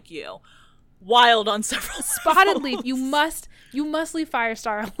be like you. Wild on several Spotted Leaf, you must leave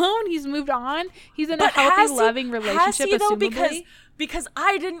Firestar alone. He's moved on. He's in a healthy, loving relationship, assumably. Because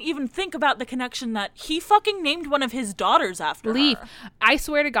I didn't even think about the connection that he fucking named one of his daughters after Leaf. her. I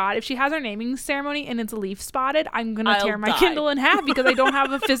swear to God, if she has her naming ceremony and it's Leaf Spotted, I'm going to tear my Kindle in half because I don't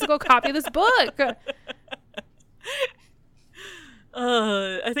have a physical copy of this book.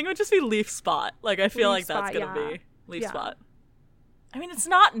 I think it would just be Leaf Spot. Like, I feel like that's going to be Leaf Spot. I mean, it's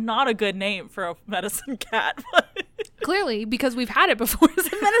not a good name for a medicine cat. But clearly, because we've had it before as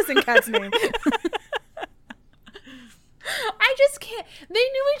a medicine cat's name. I just can't. They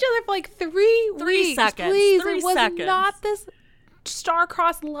knew each other for like 3 weeks. Seconds. Please, 3 it was seconds. not this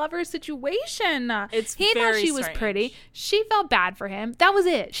star-crossed lover situation. He thought she was pretty. She felt bad for him. That was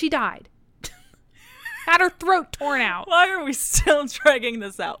it. She died. Had her throat torn out. Why are we still dragging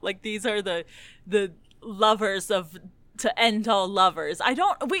this out? Like, these are the lovers to end all lovers.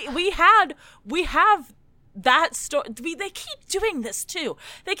 We have that story. They keep doing this too.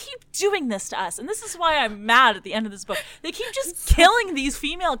 They keep doing this to us, and this is why I'm mad at the end of this book. They keep just killing these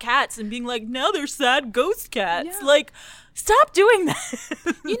female cats and being like, "No, they're sad ghost cats." Yeah. Like, stop doing that.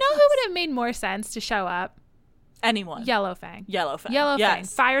 You know who would have made more sense to show up? Anyone. Yellowfang. Yellowfang.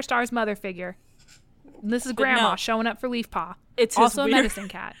 Yes. Firestar's mother figure. This is Grandma showing up for Leafpaw. It's also a medicine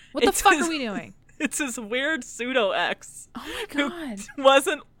cat. What the fuck are we doing? It's his weird pseudo-ex. Oh my God. Who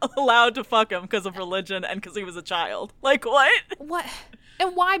wasn't allowed to fuck him because of religion and because he was a child. Like, what? What?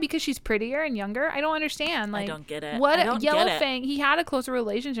 And why? Because she's prettier and younger? I don't understand. Like, I don't get it. What? Yellowfang, he had a closer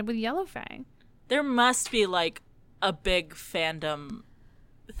relationship with Yellowfang. There must be, like, a big fandom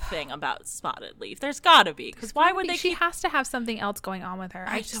thing about Spotted Leaf. There's gotta be. Because why would they She has to have something else going on with her.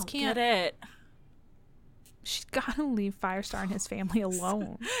 I just can't get it. She's got to leave Firestar and his family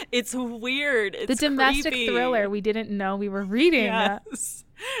alone. It's weird. It's the domestic creepy. Thriller we didn't know we were reading. Yes.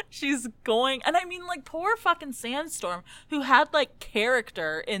 She's going, and I mean, like, poor fucking Sandstorm, who had, like,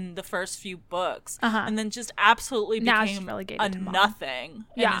 character in the first few books, and then just absolutely became a nothing,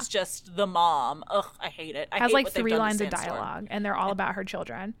 and is just the mom. Ugh, I hate it. I has hate like what 3 lines of dialogue, and they're all about her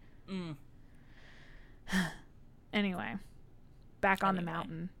children. Anyway, back on the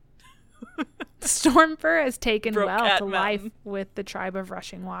mountain. Stormfur has taken well to life with the tribe of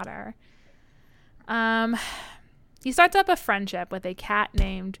Rushing Water. He starts up a friendship with a cat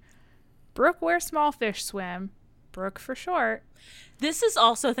named Brook where small fish swim. Brook for short. This is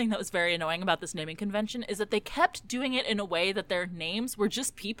also a thing that was very annoying about this naming convention is that they kept doing it in a way that their names were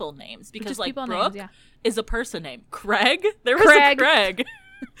just people names. Because, like, Brook is a person name. Craig? There was a Craig.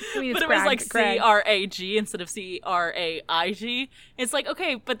 But it was like C-R-A-G instead of C-R-A-I-G. It's like,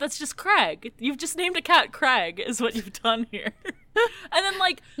 okay, but that's just Craig. You've just named a cat Craig is what you've done here. And then,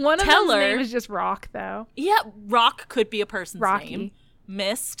 like, one of those names is just Rock, though. Yeah, Rock could be a person's Rocky. name.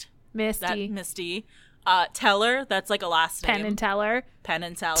 Misty. Misty. Teller, that's like a last name. Penn and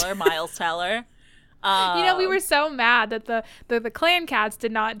Teller. Miles Teller. You know, we were so mad that the clan cats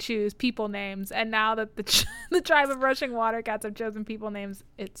did not choose people names, and now that the tribe of Rushing Water cats have chosen people names,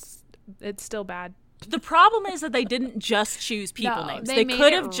 it's still bad. The problem is that they didn't just choose people No, names. they They made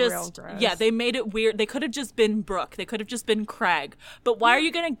could it have real just gross. they made it weird. They could have just been Brooke. They could have just been Craig. But why are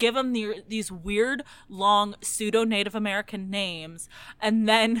you going to give them these weird, long, pseudo-Native American names and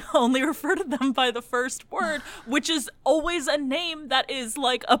then only refer to them by the first word, which is always a name that is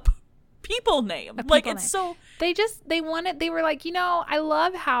like a people name. Like, people it's name. so... They were like, I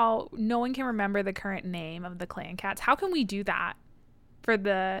love how no one can remember the current name of the clan cats. How can we do that for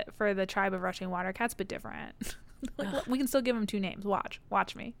the tribe of rushing water cats, but different? Like, look, we can still give them 2 names. Watch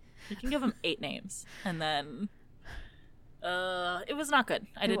me. You can give them 8 names. And then... it was not good.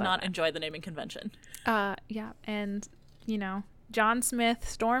 I did not wasn't. enjoy the naming convention. Yeah, and John Smith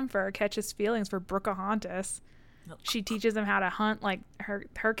Stormfur catches feelings for Brookahontas. She teaches him how to hunt like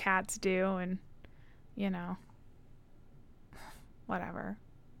her cats do, and whatever.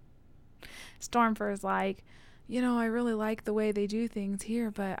 Stormfur's like, I really like the way they do things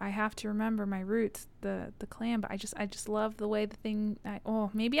here, but I have to remember my roots, the clan. But I just love the way the thing.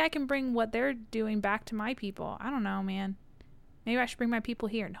 Maybe I can bring what they're doing back to my people. I don't know, man. Maybe I should bring my people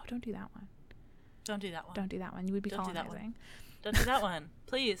here. No, don't do that one. Don't do that one. Don't do that one. You would be Don't do that colonizing. Don't do that one.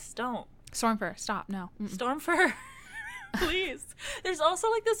 Please, don't. Stormfur, stop. No. Mm-mm. Stormfur. Please. There's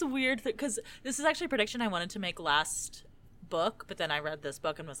also like this weird thing, because this is actually a prediction I wanted to make last book, but then I read this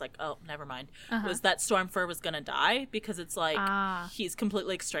book and was like, oh, never mind. Was that Stormfur was gonna die, because it's like he's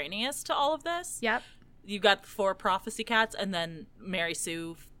completely extraneous to all of this. Yep. You've got the 4 prophecy cats and then Mary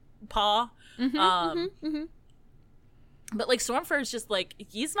Sue Paw. But like Stormfur is just like,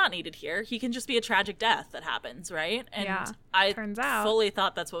 he's not needed here. He can just be a tragic death that happens, right? And Yeah, I turns out. fully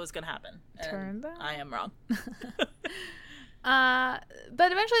thought that's what was going to happen. Turns out. I am wrong.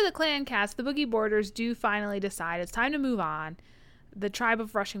 But eventually the clan cats, the Boogie Boarders, do finally decide it's time to move on. The tribe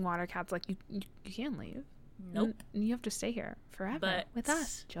of rushing water cats like, you can't leave. Nope. You have to stay here forever with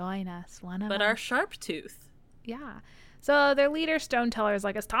us. Join us. One of us. But our Sharptooth. Yeah. So their leader, Stone Teller, is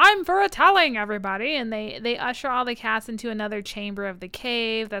like, it's time for a telling, everybody. And they usher all the cats into another chamber of the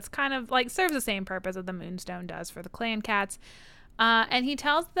cave that's kind of like serves the same purpose that the Moonstone does for the clan cats. And he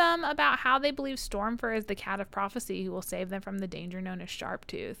tells them about how they believe Stormfur is the cat of prophecy who will save them from the danger known as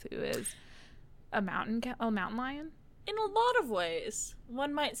Sharptooth, who is a mountain lion. In a lot of ways,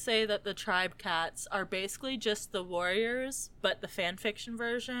 one might say that the tribe cats are basically just the warriors, but the fan fiction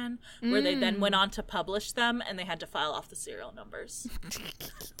version, where they then went on to publish them and they had to file off the serial numbers.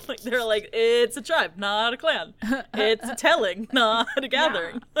 Like, they're like, it's a tribe, not a clan. It's a telling, not a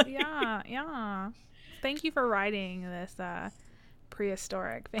gathering. Yeah. Thank you for writing this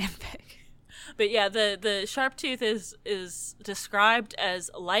prehistoric fanfic. But yeah, the Sharptooth is described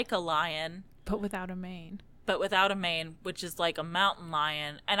as like a lion, But without a mane. But without a mane, which is like a mountain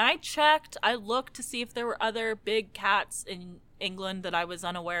lion. And I looked to see if there were other big cats in England that I was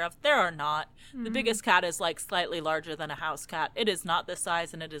unaware of. There are not. The biggest cat is like slightly larger than a house cat. It is not this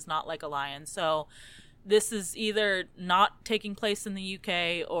size, and it is not like a lion. So this is either not taking place in the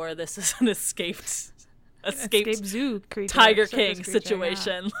UK, or this is an escaped zoo creature, Tiger circus King creature,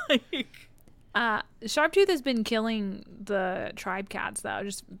 situation. Sharptooth has been killing the tribe cats, though,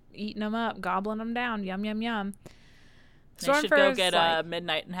 just eating them up, gobbling them down. Yum, yum, yum. They should go get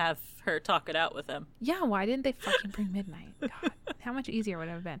Midnight and have her talk it out with him. Yeah, why didn't they fucking bring Midnight? God, how much easier would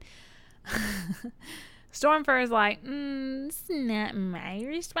it have been? Stormfur is like, it's not my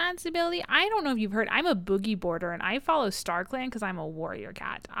responsibility. I don't know if you've heard, I'm a Boogie Boarder, and I follow StarClan because I'm a warrior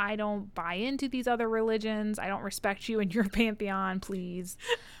cat. I don't buy into these other religions. I don't respect you and your pantheon, please.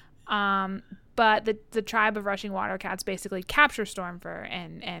 But the tribe of rushing water cats basically capture Stormfur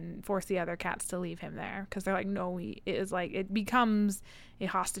and force the other cats to leave him there, because they're like, no, it becomes a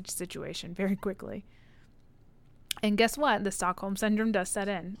hostage situation very quickly. And guess what? The Stockholm Syndrome does set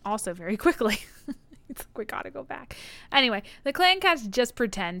in also very quickly. It's like, we gotta go back. Anyway, the clan cats just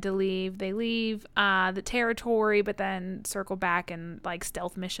pretend to leave. They leave the territory, but then circle back and like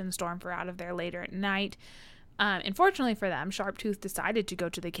stealth mission Stormfur out of there later at night. Unfortunately for them, Sharptooth decided to go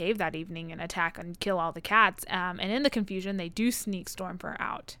to the cave that evening and attack and kill all the cats. And in the confusion, they do sneak Stormfur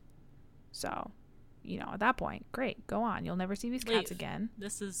out. So, at that point, great, go on. You'll never see these cats again.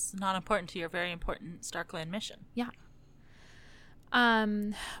 This is not important to your very important StarClan mission. Yeah.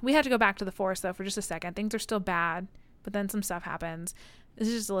 We have to go back to the forest, though, for just a second. Things are still bad, but then some stuff happens. This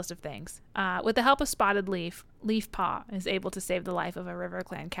is just a list of things. With the help of Spotted Leaf, Leaf Paw is able to save the life of a River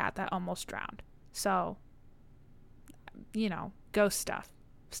Clan cat that almost drowned. So, ghost stuff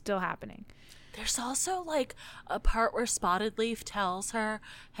still happening. There's also like a part where Spotted Leaf tells her,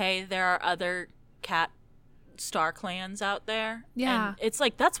 hey, there are other cat star clans out there. Yeah. And it's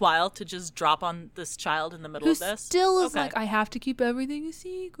like, that's wild to just drop on this child in the middle Who of this. still is Okay. like, I have to keep everything a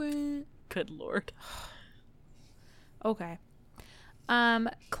secret. Good Lord. Okay.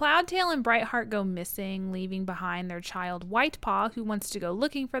 Cloudtail and Brightheart go missing, leaving behind their child Whitepaw, who wants to go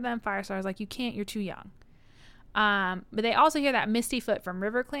looking for them. Firestar's like, you can't, you're too young. But they also hear that Mistyfoot from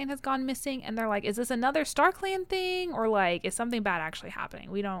RiverClan has gone missing, and they're like, is this another StarClan thing, or like, is something bad actually happening?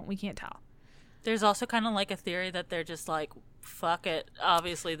 We can't tell. There's also kind of like a theory that they're just like, fuck it.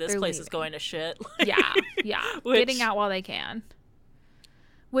 Obviously, this They're place is leaving. going to shit. Yeah. Which- Getting out while they can.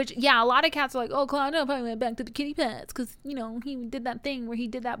 Which, yeah, a lot of cats are like, oh, Cloud probably went back to the kitty pets because, you know, he did that thing where he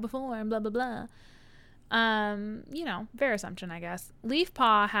did that before and blah, blah, blah. You know, fair assumption, I guess.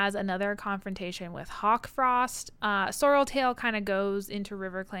 Leafpaw has another confrontation with Hawkfrost. Sorreltail kind of goes into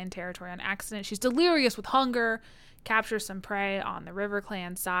RiverClan territory on accident. She's delirious with hunger, captures some prey on the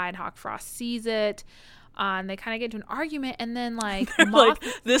RiverClan side. Hawkfrost sees it. And they kind of get into an argument, and then like Like,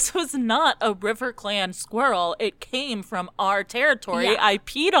 this was not a RiverClan squirrel. It came from our territory. Yeah. I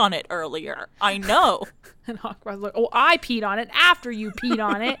peed on it earlier. I know. and Hawkfrost's like, oh, I peed on it after you peed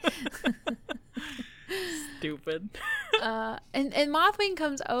on it. Stupid. And Mothwing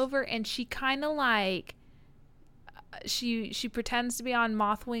comes over, and she kind of like she pretends to be on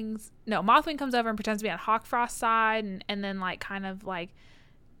Mothwing comes over and pretends to be on Hawkfrost's side, and then like kind of like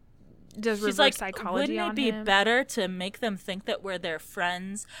does She's reverse like, psychology wouldn't on it be him. better to make them think that we're their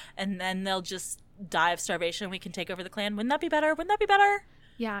friends and then they'll just die of starvation and we can take over the clan? Wouldn't that be better? Wouldn't that be better?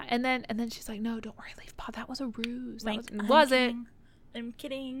 Yeah, and then she's like, no, don't worry, Leafpaw, that was a ruse. That Like, was, wasn't. I'm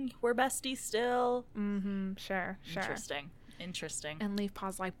kidding. We're besties still. Mm-hmm. Sure. Interesting. And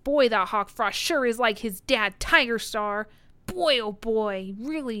Leafpaw's like, boy, that Hawkfrost sure is like his dad, Tigerstar. Boy, oh boy, he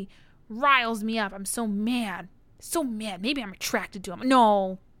really riles me up. I'm so mad. So mad. Maybe I'm attracted to him.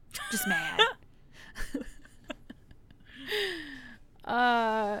 No, just mad.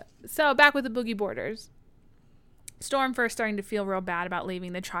 So back with the Boogie Borders. Storm first starting to feel real bad about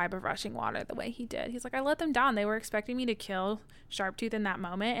leaving the tribe of Rushing Water the way he did. He's like, I let them down. They were expecting me to kill Sharptooth in that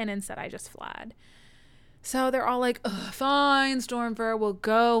moment, and instead I just fled. So they're all like, ugh, fine, Stormfur, we'll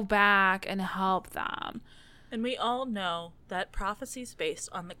go back and help them. And we all know that prophecies based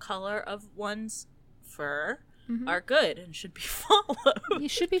on the color of one's fur are good and should be followed. You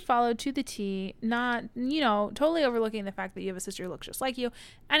should be followed to the T, not, totally overlooking the fact that you have a sister who looks just like you.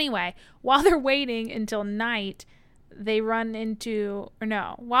 Anyway, while they're waiting until night, they run into,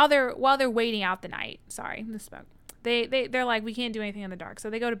 while they're waiting out the night, sorry, misspoke. They're like, we can't do anything in the dark,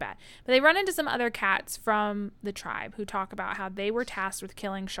 so they go to bed. But they run into some other cats from the tribe who talk about how they were tasked with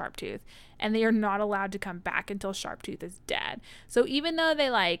killing Sharptooth, and they are not allowed to come back until Sharptooth is dead. So even though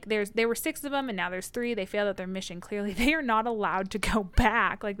there were 6 of them and now there's 3, they failed at their mission clearly. They are not allowed to go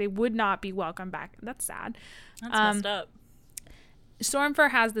back. Like, they would not be welcome back. That's sad. That's messed up.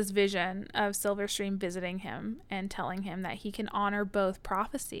 Stormfur has this vision of Silverstream visiting him and telling him that he can honor both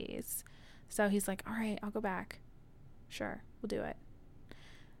prophecies. So he's like, all right, I'll go back. Sure, we'll do it.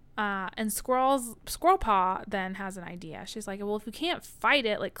 And Squirrelpaw then has an idea. She's like, well, if we can't fight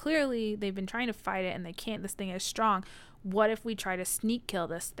it, like clearly they've been trying to fight it and they can't, this thing is strong. What if we try to sneak kill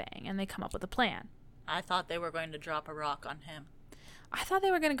this thing? And they come up with a plan. I thought they were going to drop a rock on him. I thought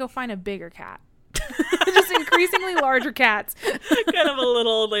they were going to go find a bigger cat. Just increasingly larger cats. Kind of a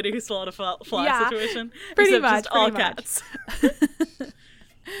little old lady who swallowed a fly Yeah, situation. pretty Except much, just all pretty much. cats.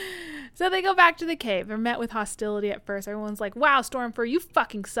 So they go back to the cave. They're met with hostility at first. Everyone's like, wow, Stormfur, you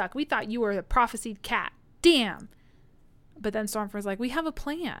fucking suck. We thought you were the prophesied cat. Damn. But then Stormfur's like, we have a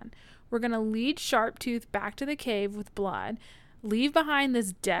plan. We're going to lead Sharptooth back to the cave with blood, leave behind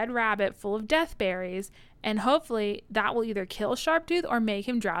this dead rabbit full of death berries, and hopefully that will either kill Sharptooth or make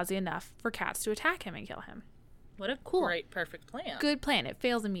him drowsy enough for cats to attack him and kill him. What a Cool. great, perfect plan. Good plan. It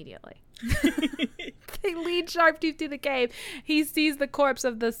fails immediately. They lead Sharptooth to the cave. He sees the corpse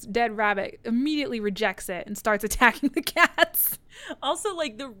of this dead rabbit, immediately rejects it, and starts attacking the cats. Also,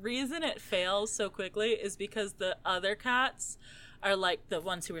 like, the reason it fails so quickly is because the other cats are, like, the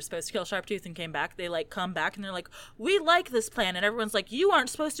ones who were supposed to kill Sharptooth and came back. They, like, come back and they're like, we like this plan. And everyone's like, you aren't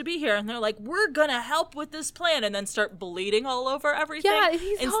supposed to be here. And they're like, we're gonna help with this plan. And then start bleeding all over everything. Yeah,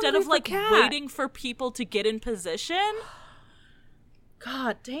 he's instead hungry of, for like, cat. waiting for people to get in position.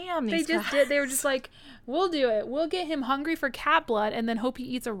 God damn, these They just cats. did. They were just like, we'll do it. We'll get him hungry for cat blood and then hope he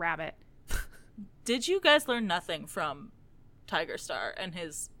eats a rabbit. Did you guys learn nothing from Tigerstar and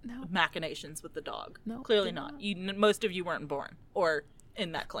his No. machinations with the dog? No, Clearly did not. not. Most of you weren't born or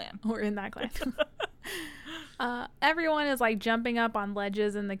in that clan. Or in that clan. Everyone is like jumping up on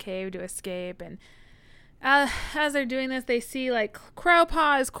ledges in the cave to escape. And as they're doing this, they see like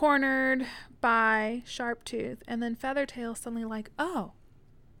Crowpaw is cornered by Sharptooth, and then Feathertail suddenly like, oh,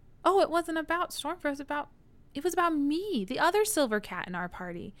 it wasn't about Stormfur, it was about me, the other silver cat in our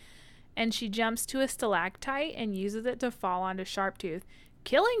party. And she jumps to a stalactite and uses it to fall onto Sharptooth,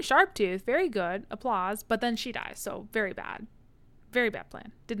 killing Sharptooth. Very good, applause. But then she dies, so very bad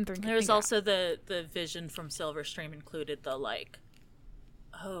plan. Didn't think. There's also the vision from Silverstream included the like,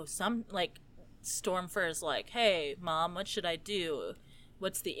 Stormfur is like, hey mom, what should I do?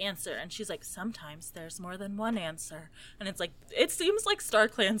 What's the answer? And she's like, sometimes there's more than one answer. And it's like, it seems like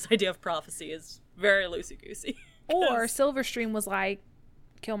StarClan's idea of prophecy is very loosey-goosey. Or Silverstream was like,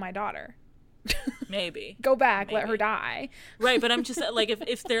 kill my daughter. Maybe. Go back, let her die. Right, but I'm just like,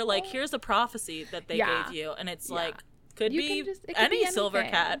 if they're like, here's a prophecy that they gave you, and it's like, could be any silver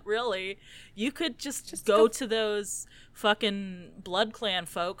cat, really. You could just go to those fucking Blood Clan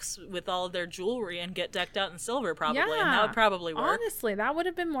folks with all of their jewelry and get decked out in silver, probably, and that would probably work. Honestly, that would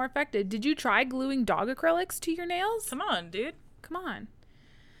have been more effective. Did you try gluing dog acrylics to your nails? Come on, dude. Come on.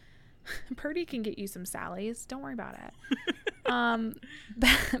 Purdy can get you some Sallies. Don't worry about it.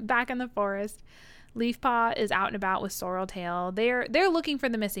 Back in the forest, Leafpaw is out and about with Sorreltail. They're looking for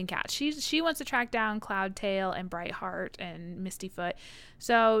the missing cat. She wants to track down Cloudtail and Brightheart and Mistyfoot.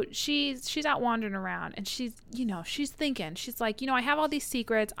 So she's out wandering around, and she's thinking. She's like, I have all these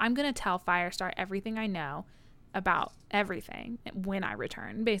secrets. I'm gonna tell Firestar everything I know about everything when I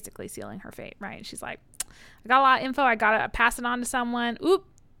return. Basically sealing her fate, right? She's like, I got a lot of info. I gotta pass it on to someone. Oop.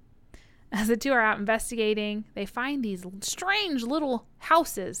 As the two are out investigating, they find these strange little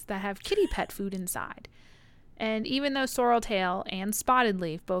houses that have kitty pet food inside. And even though Sorreltail and Spotted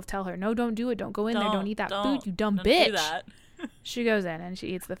Leaf both tell her, no, don't do it. Don't go in there. Don't eat that food, you dumb bitch. Do that. She goes in and she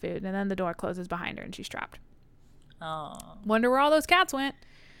eats the food. And then the door closes behind her and she's trapped. Oh. Wonder where all those cats went.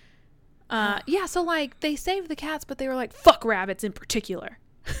 So like they saved the cats, but they were like, fuck rabbits in particular.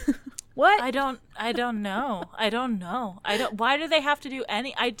 What? I don't know. Why do they have to do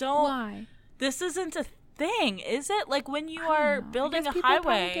Why? This isn't a thing, is it? Like when you are building a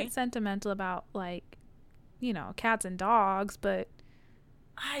highway. Get sentimental about cats and dogs, but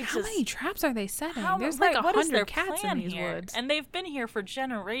how many traps are they setting? There's like 100 cats in these woods. And they've been here for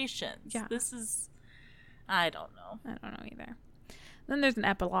generations. Yeah. I don't know. I don't know either. Then there's an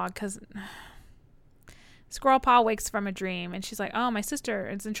epilogue because Squirrelpaw wakes from a dream and she's like, oh, my sister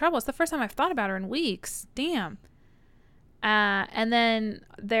is in trouble. It's the first time I've thought about her in weeks. Damn. And then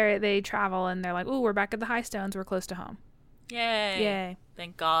they travel and they're like, ooh, we're back at the High Stones. We're close to home. Yay.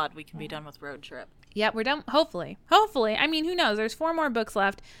 Thank God we can be done with Road Trip. Yep, we're done. Hopefully. I mean, who knows? There's 4 more books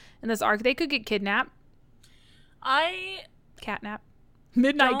left in this arc. They could get kidnapped. Catnap.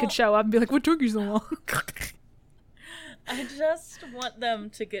 Midnight could show up and be like, what took you so long? I just want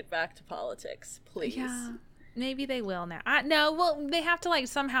them to get back to politics, please. Yeah, maybe they will now. No, well, they have to like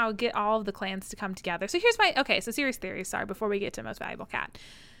somehow get all of the clans to come together. So here's so Series Theories, sorry, before we get to Most Valuable Cat.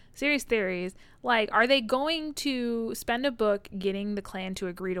 Series Theories, like, are they Mm-hmm. going to spend a book getting the clan to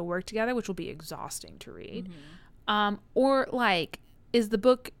agree to work together, which will be exhausting to read? Or like, is the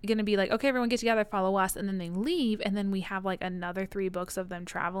book going to be like, okay, everyone get together, follow us, and then they leave, and then we have like another 3 books of them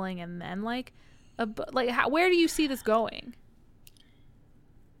traveling, and then like where do you see this going?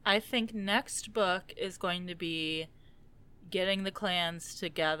 I think next book is going to be getting the clans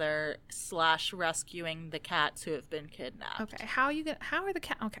together / rescuing the cats who have been kidnapped. Okay, how are the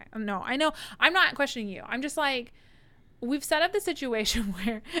cats? Okay, no, I know, I'm not questioning you. I'm just like, we've set up the situation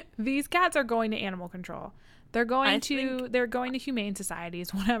where these cats are going to animal control. They're going to humane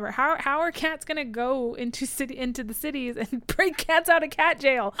societies, whatever. How are cats going to go into the cities and break cats out of cat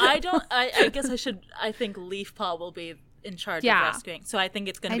jail? I guess I think Leafpaw will be in charge of rescuing. So I think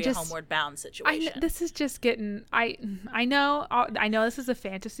it's going to be a Homeward Bound situation. This is just getting, I know this is a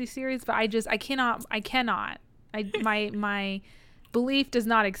fantasy series, but I cannot. My belief does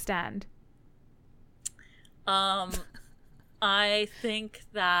not extend. I think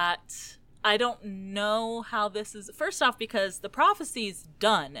that I don't know how this is. First off, because the prophecy's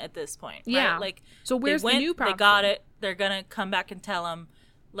done at this point. Right? Yeah. Like, so where's the new prophecy? They got it. They're gonna come back and tell them,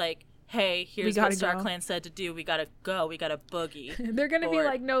 like, hey, here's what StarClan said to do. We gotta go. We gotta boogie. They're gonna be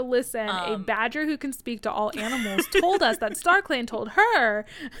like, no, listen. A badger who can speak to all animals told us that StarClan told her.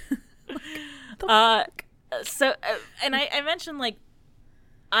 So, and I mentioned, like,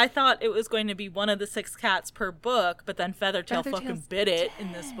 I thought it was going to be one of the 6 cats per book, but then Feathertail fucking bit it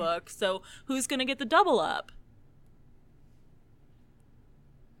in this book. So who's going to get the double up?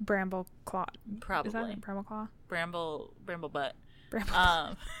 Brambleclaw. Probably. Is that Brambleclaw? Bramblebutt.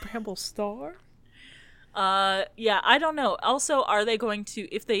 Bramblestar? Yeah, I don't know. Also, are they going to,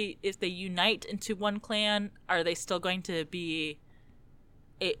 if they unite into one clan, are they still going to be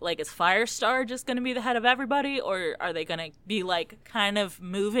is Firestar just going to be the head of everybody, or are they going to be like kind of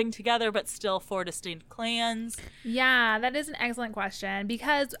moving together but still 4 distinct clans? Yeah, that is an excellent question,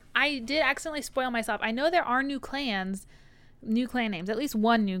 because I did accidentally spoil myself. I know there are new clan names, at least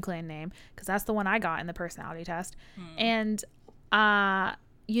one new clan name, because that's the one I got in the personality test. And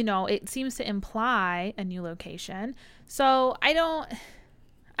it seems to imply a new location. So I don't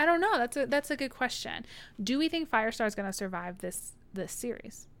know. That's a good question. Do we think Firestar is going to survive this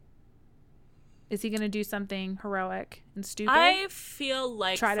series? Is he going to do something heroic and stupid? I feel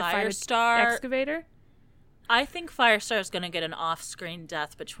like try to Firestar fight an excavator. I think Firestar is going to get an off-screen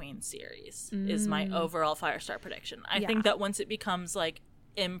death between series. Is my overall Firestar prediction. I think that once it becomes like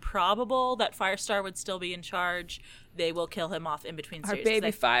improbable that Firestar would still be in charge, they will kill him off in between series. Our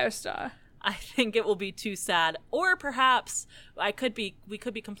baby Firestar. I think it will be too sad. Or perhaps we could be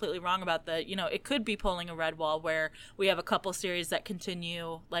completely wrong about it could be pulling a Redwall where we have a couple series that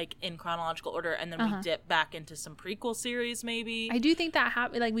continue like in chronological order, and then we dip back into some prequel series maybe. I do think that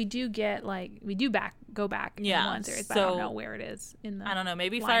like we do go back in one series, but I don't know where it is in the I don't know,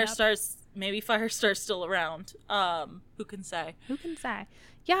 maybe lineup. Firestar's still around. Who can say?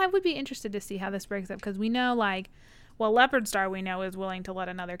 Yeah, I would be interested to see how this breaks up, because we know Leopard Star we know is willing to let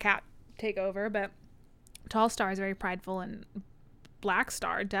another cat take over, but Tall Star is very prideful, and Black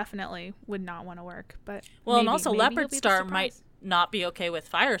Star definitely would not want to work. But and also Leopard Star might not be okay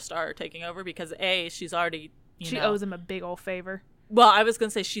with Firestar taking over, because she's already she owes him a big old favor. Well, I was gonna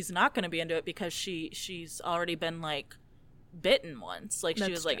say she's not gonna be into it because she's already been like bitten once. Like,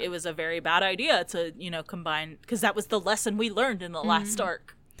 she was like, it was a very bad idea to combine, because that was the lesson we learned in the last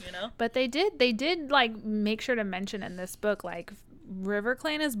arc. But they did like make sure to mention in this book, like, River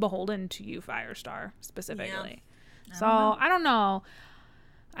Clan is beholden to you, Firestar, specifically. Yeah. So I don't know.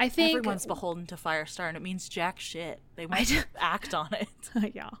 I think everyone's beholden to Firestar, and it means jack shit. They won't act on it.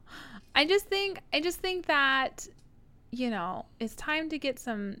 Yeah. I just think that it's time to get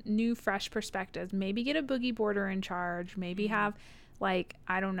some new, fresh perspectives. Maybe get a boogie boarder in charge. Maybe have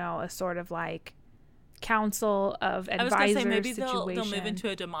a sort of like council of advisors. I was gonna say maybe they'll move into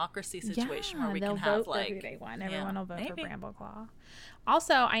a democracy situation where we can have like who they want. Everyone will vote for Brambleclaw.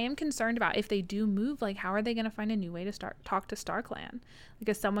 Also, I am concerned about if they do move, like, how are they going to find a new way to talk to StarClan?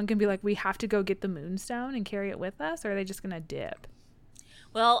 Because someone can be like, we have to go get the Moonstone and carry it with us, or are they just going to dip?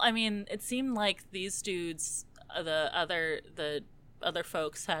 Well, I mean, it seemed like these dudes, the other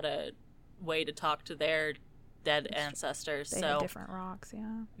folks, had a way to talk to their dead ancestors. They had different rocks,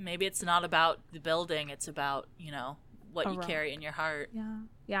 yeah. Maybe it's not about the building; it's about what you carry in your heart. Yeah.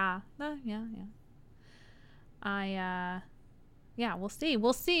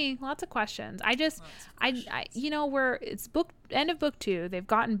 We'll see. Lots of questions. It's end of book 2. They've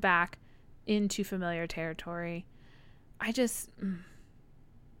gotten back into familiar territory. It's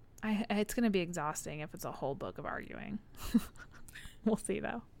going to be exhausting if it's a whole book of arguing. We'll see,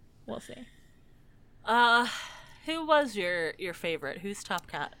 though. We'll see. Who was your favorite? Who's Top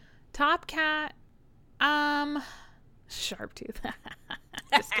Cat? Top Cat, Sharptooth.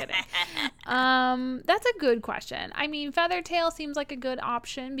 Just kidding. That's a good question. I mean, Feathertail seems like a good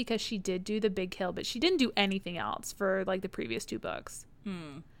option because she did do the big kill, but she didn't do anything else for like the previous 2 books.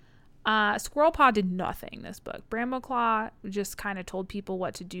 Squirrelpaw did nothing this book. Brambleclaw just kind of told people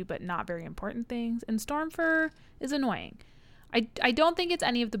what to do, but not very important things. And Stormfur is annoying. I don't think it's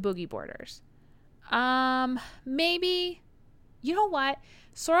any of the boogie boarders. Maybe, you know what?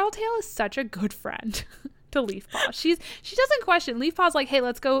 Sorreltail is such a good friend to Leafpaw. She doesn't question. Leafpaw's like, hey,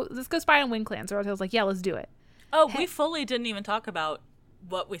 let's go spy on WindClan. Sorreltail's like, yeah, let's do it. Oh, we fully didn't even talk about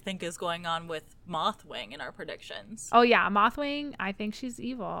what we think is going on with Mothwing in our predictions. Oh yeah, Mothwing, I think she's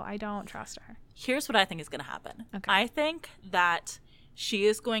evil. I don't trust her. Here's what I think is going to happen. Okay. I think that she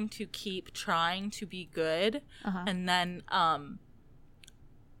is going to keep trying to be good, and then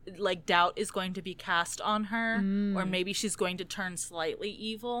like doubt is going to be cast on her, or maybe she's going to turn slightly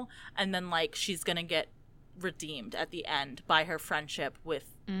evil, and then like she's going to get redeemed at the end by her friendship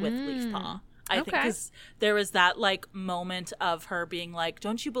with Leafpaw. I think because there was that like moment of her being like,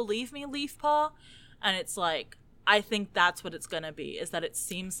 don't you believe me, Leafpaw? And it's like, I think that's what it's gonna be, is that it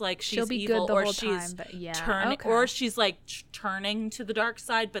seems like she's she'll be evil, good the or whole she's time, but yeah. turning, or she's like turning to the dark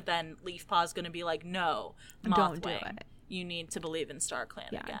side, but then Leafpaw's gonna be like, no, Mothwing, don't do it. You need to believe in StarClan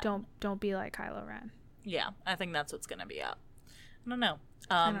again. Don't be like Kylo Ren. Yeah, I think that's what's gonna be up. I don't know.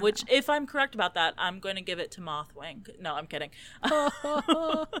 Which, if I'm correct about that, I'm going to give it to Mothwing. No, I'm kidding. Yeah,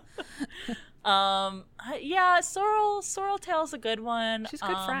 Sorreltail's a good one. She's a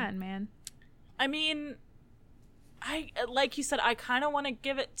good friend, man. I mean, I like you said, I kind of want to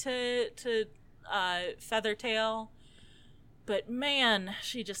give it to Feathertail, But man,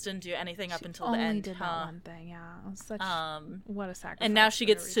 she just didn't do anything up until the Only end. did that one thing, yeah. It was such what a sacrifice. And now she for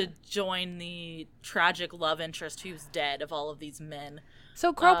no gets to reason. join the tragic love interest who's dead of all of these men.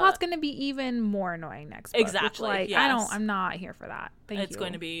 So Crowpot's going to be even more annoying next book. Exactly, Which, like, yes. I'm not here for that. Thank you. It's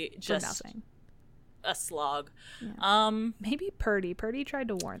going to be for just nothing. a slog. Yeah. Maybe Purdy. Purdy tried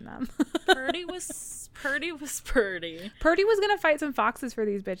to warn them. Purdy was Purdy. Purdy was going to fight some foxes for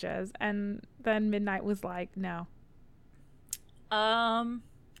these bitches, and then Midnight was like, no.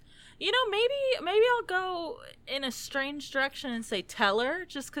 You know, maybe I'll go in a strange direction and say Teller,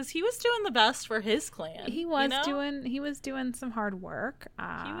 just because he was doing the best for his clan. He was doing some hard work.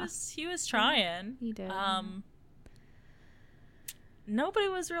 He was trying. He did. Nobody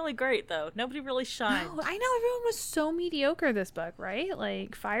was really great though. Nobody really shined. No, I know everyone was so mediocre this book, right?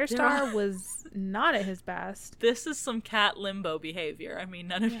 Like Firestar was not at his best. This is some cat limbo behavior. I mean,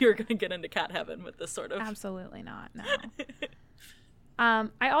 none of you are going to get into cat heaven with this sort of. Absolutely not. No.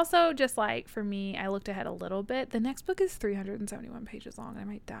 I also just like, for me, I looked ahead a little bit. The next book is 371 pages long. I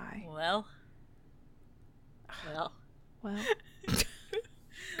might die. Well.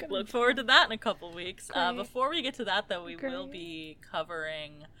 Look forward to that in a couple weeks. Before we get to that, though, we will be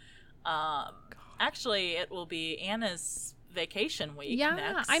covering. Actually, it will be Anna's vacation week. Yeah,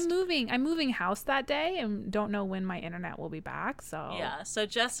 next. I'm moving house that day, and don't know when my internet will be back. So yeah. So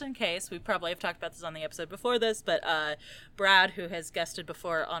just in case, we probably have talked about this on the episode before this, but Brad, who has guested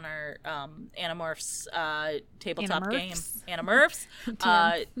before on our Animorphs tabletop game, Animorphs,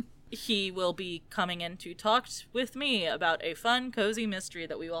 he will be coming in to talk with me about a fun, cozy mystery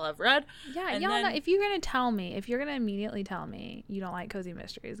that we will have read. Yeah, and y'all know, if you're going to immediately tell me you don't like cozy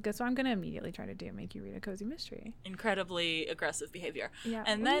mysteries, guess what I'm going to immediately try to do? Make you read a cozy mystery. Incredibly aggressive behavior. Yeah.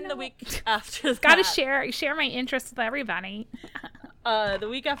 And then the week after that... Gotta share my interests with everybody. The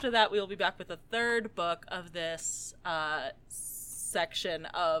week after that, we will be back with the third book of this section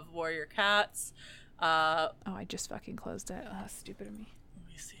of Warrior Cats. I just fucking closed it. Oh, stupid of me.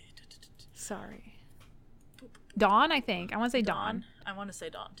 Sorry. Dawn, I think. I want to say Dawn. I want to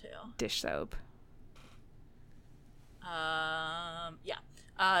say Dawn, too. Dish soap. Yeah.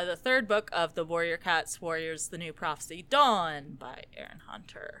 The third book of the Warrior Cats, Warriors, The New Prophecy, Dawn, by Aaron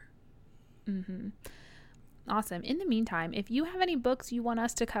Hunter. Mm-hmm. Awesome. In the meantime, if you have any books you want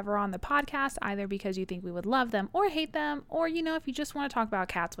us to cover on the podcast, either because you think we would love them or hate them, or, if you just want to talk about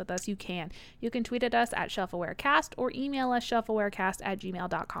cats with us, you can. You can tweet at us at ShelfAwareCast or email us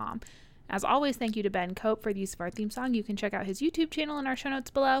shelfawarecast@gmail.com. As always, thank you to Ben Cope for the use of our theme song. You can check out his YouTube channel in our show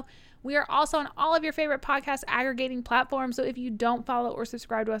notes below. We are also on all of your favorite podcast aggregating platforms, so if you don't follow or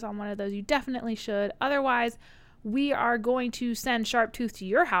subscribe to us on one of those, you definitely should. Otherwise, we are going to send Sharptooth to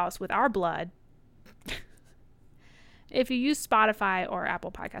your house with our blood. If you use Spotify or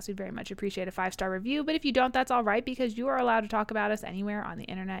Apple Podcasts, we'd very much appreciate a 5-star review. But if you don't, that's all right, because you are allowed to talk about us anywhere on the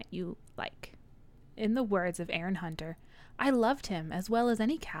internet you like. In the words of Aaron Hunter, I loved him as well as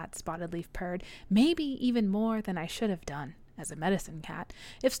any cat, Spotted Leaf purred, maybe even more than I should have done as a medicine cat.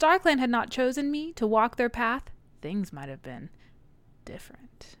 If StarClan had not chosen me to walk their path, things might have been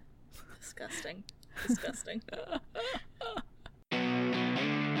different. Disgusting.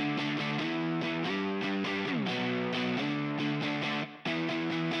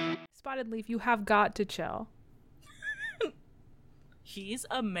 Spotted Leaf, you have got to chill. He's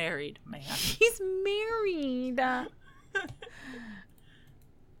a married man. He's married.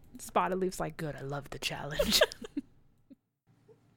 Spotted Leaf's like, good, I love the challenge.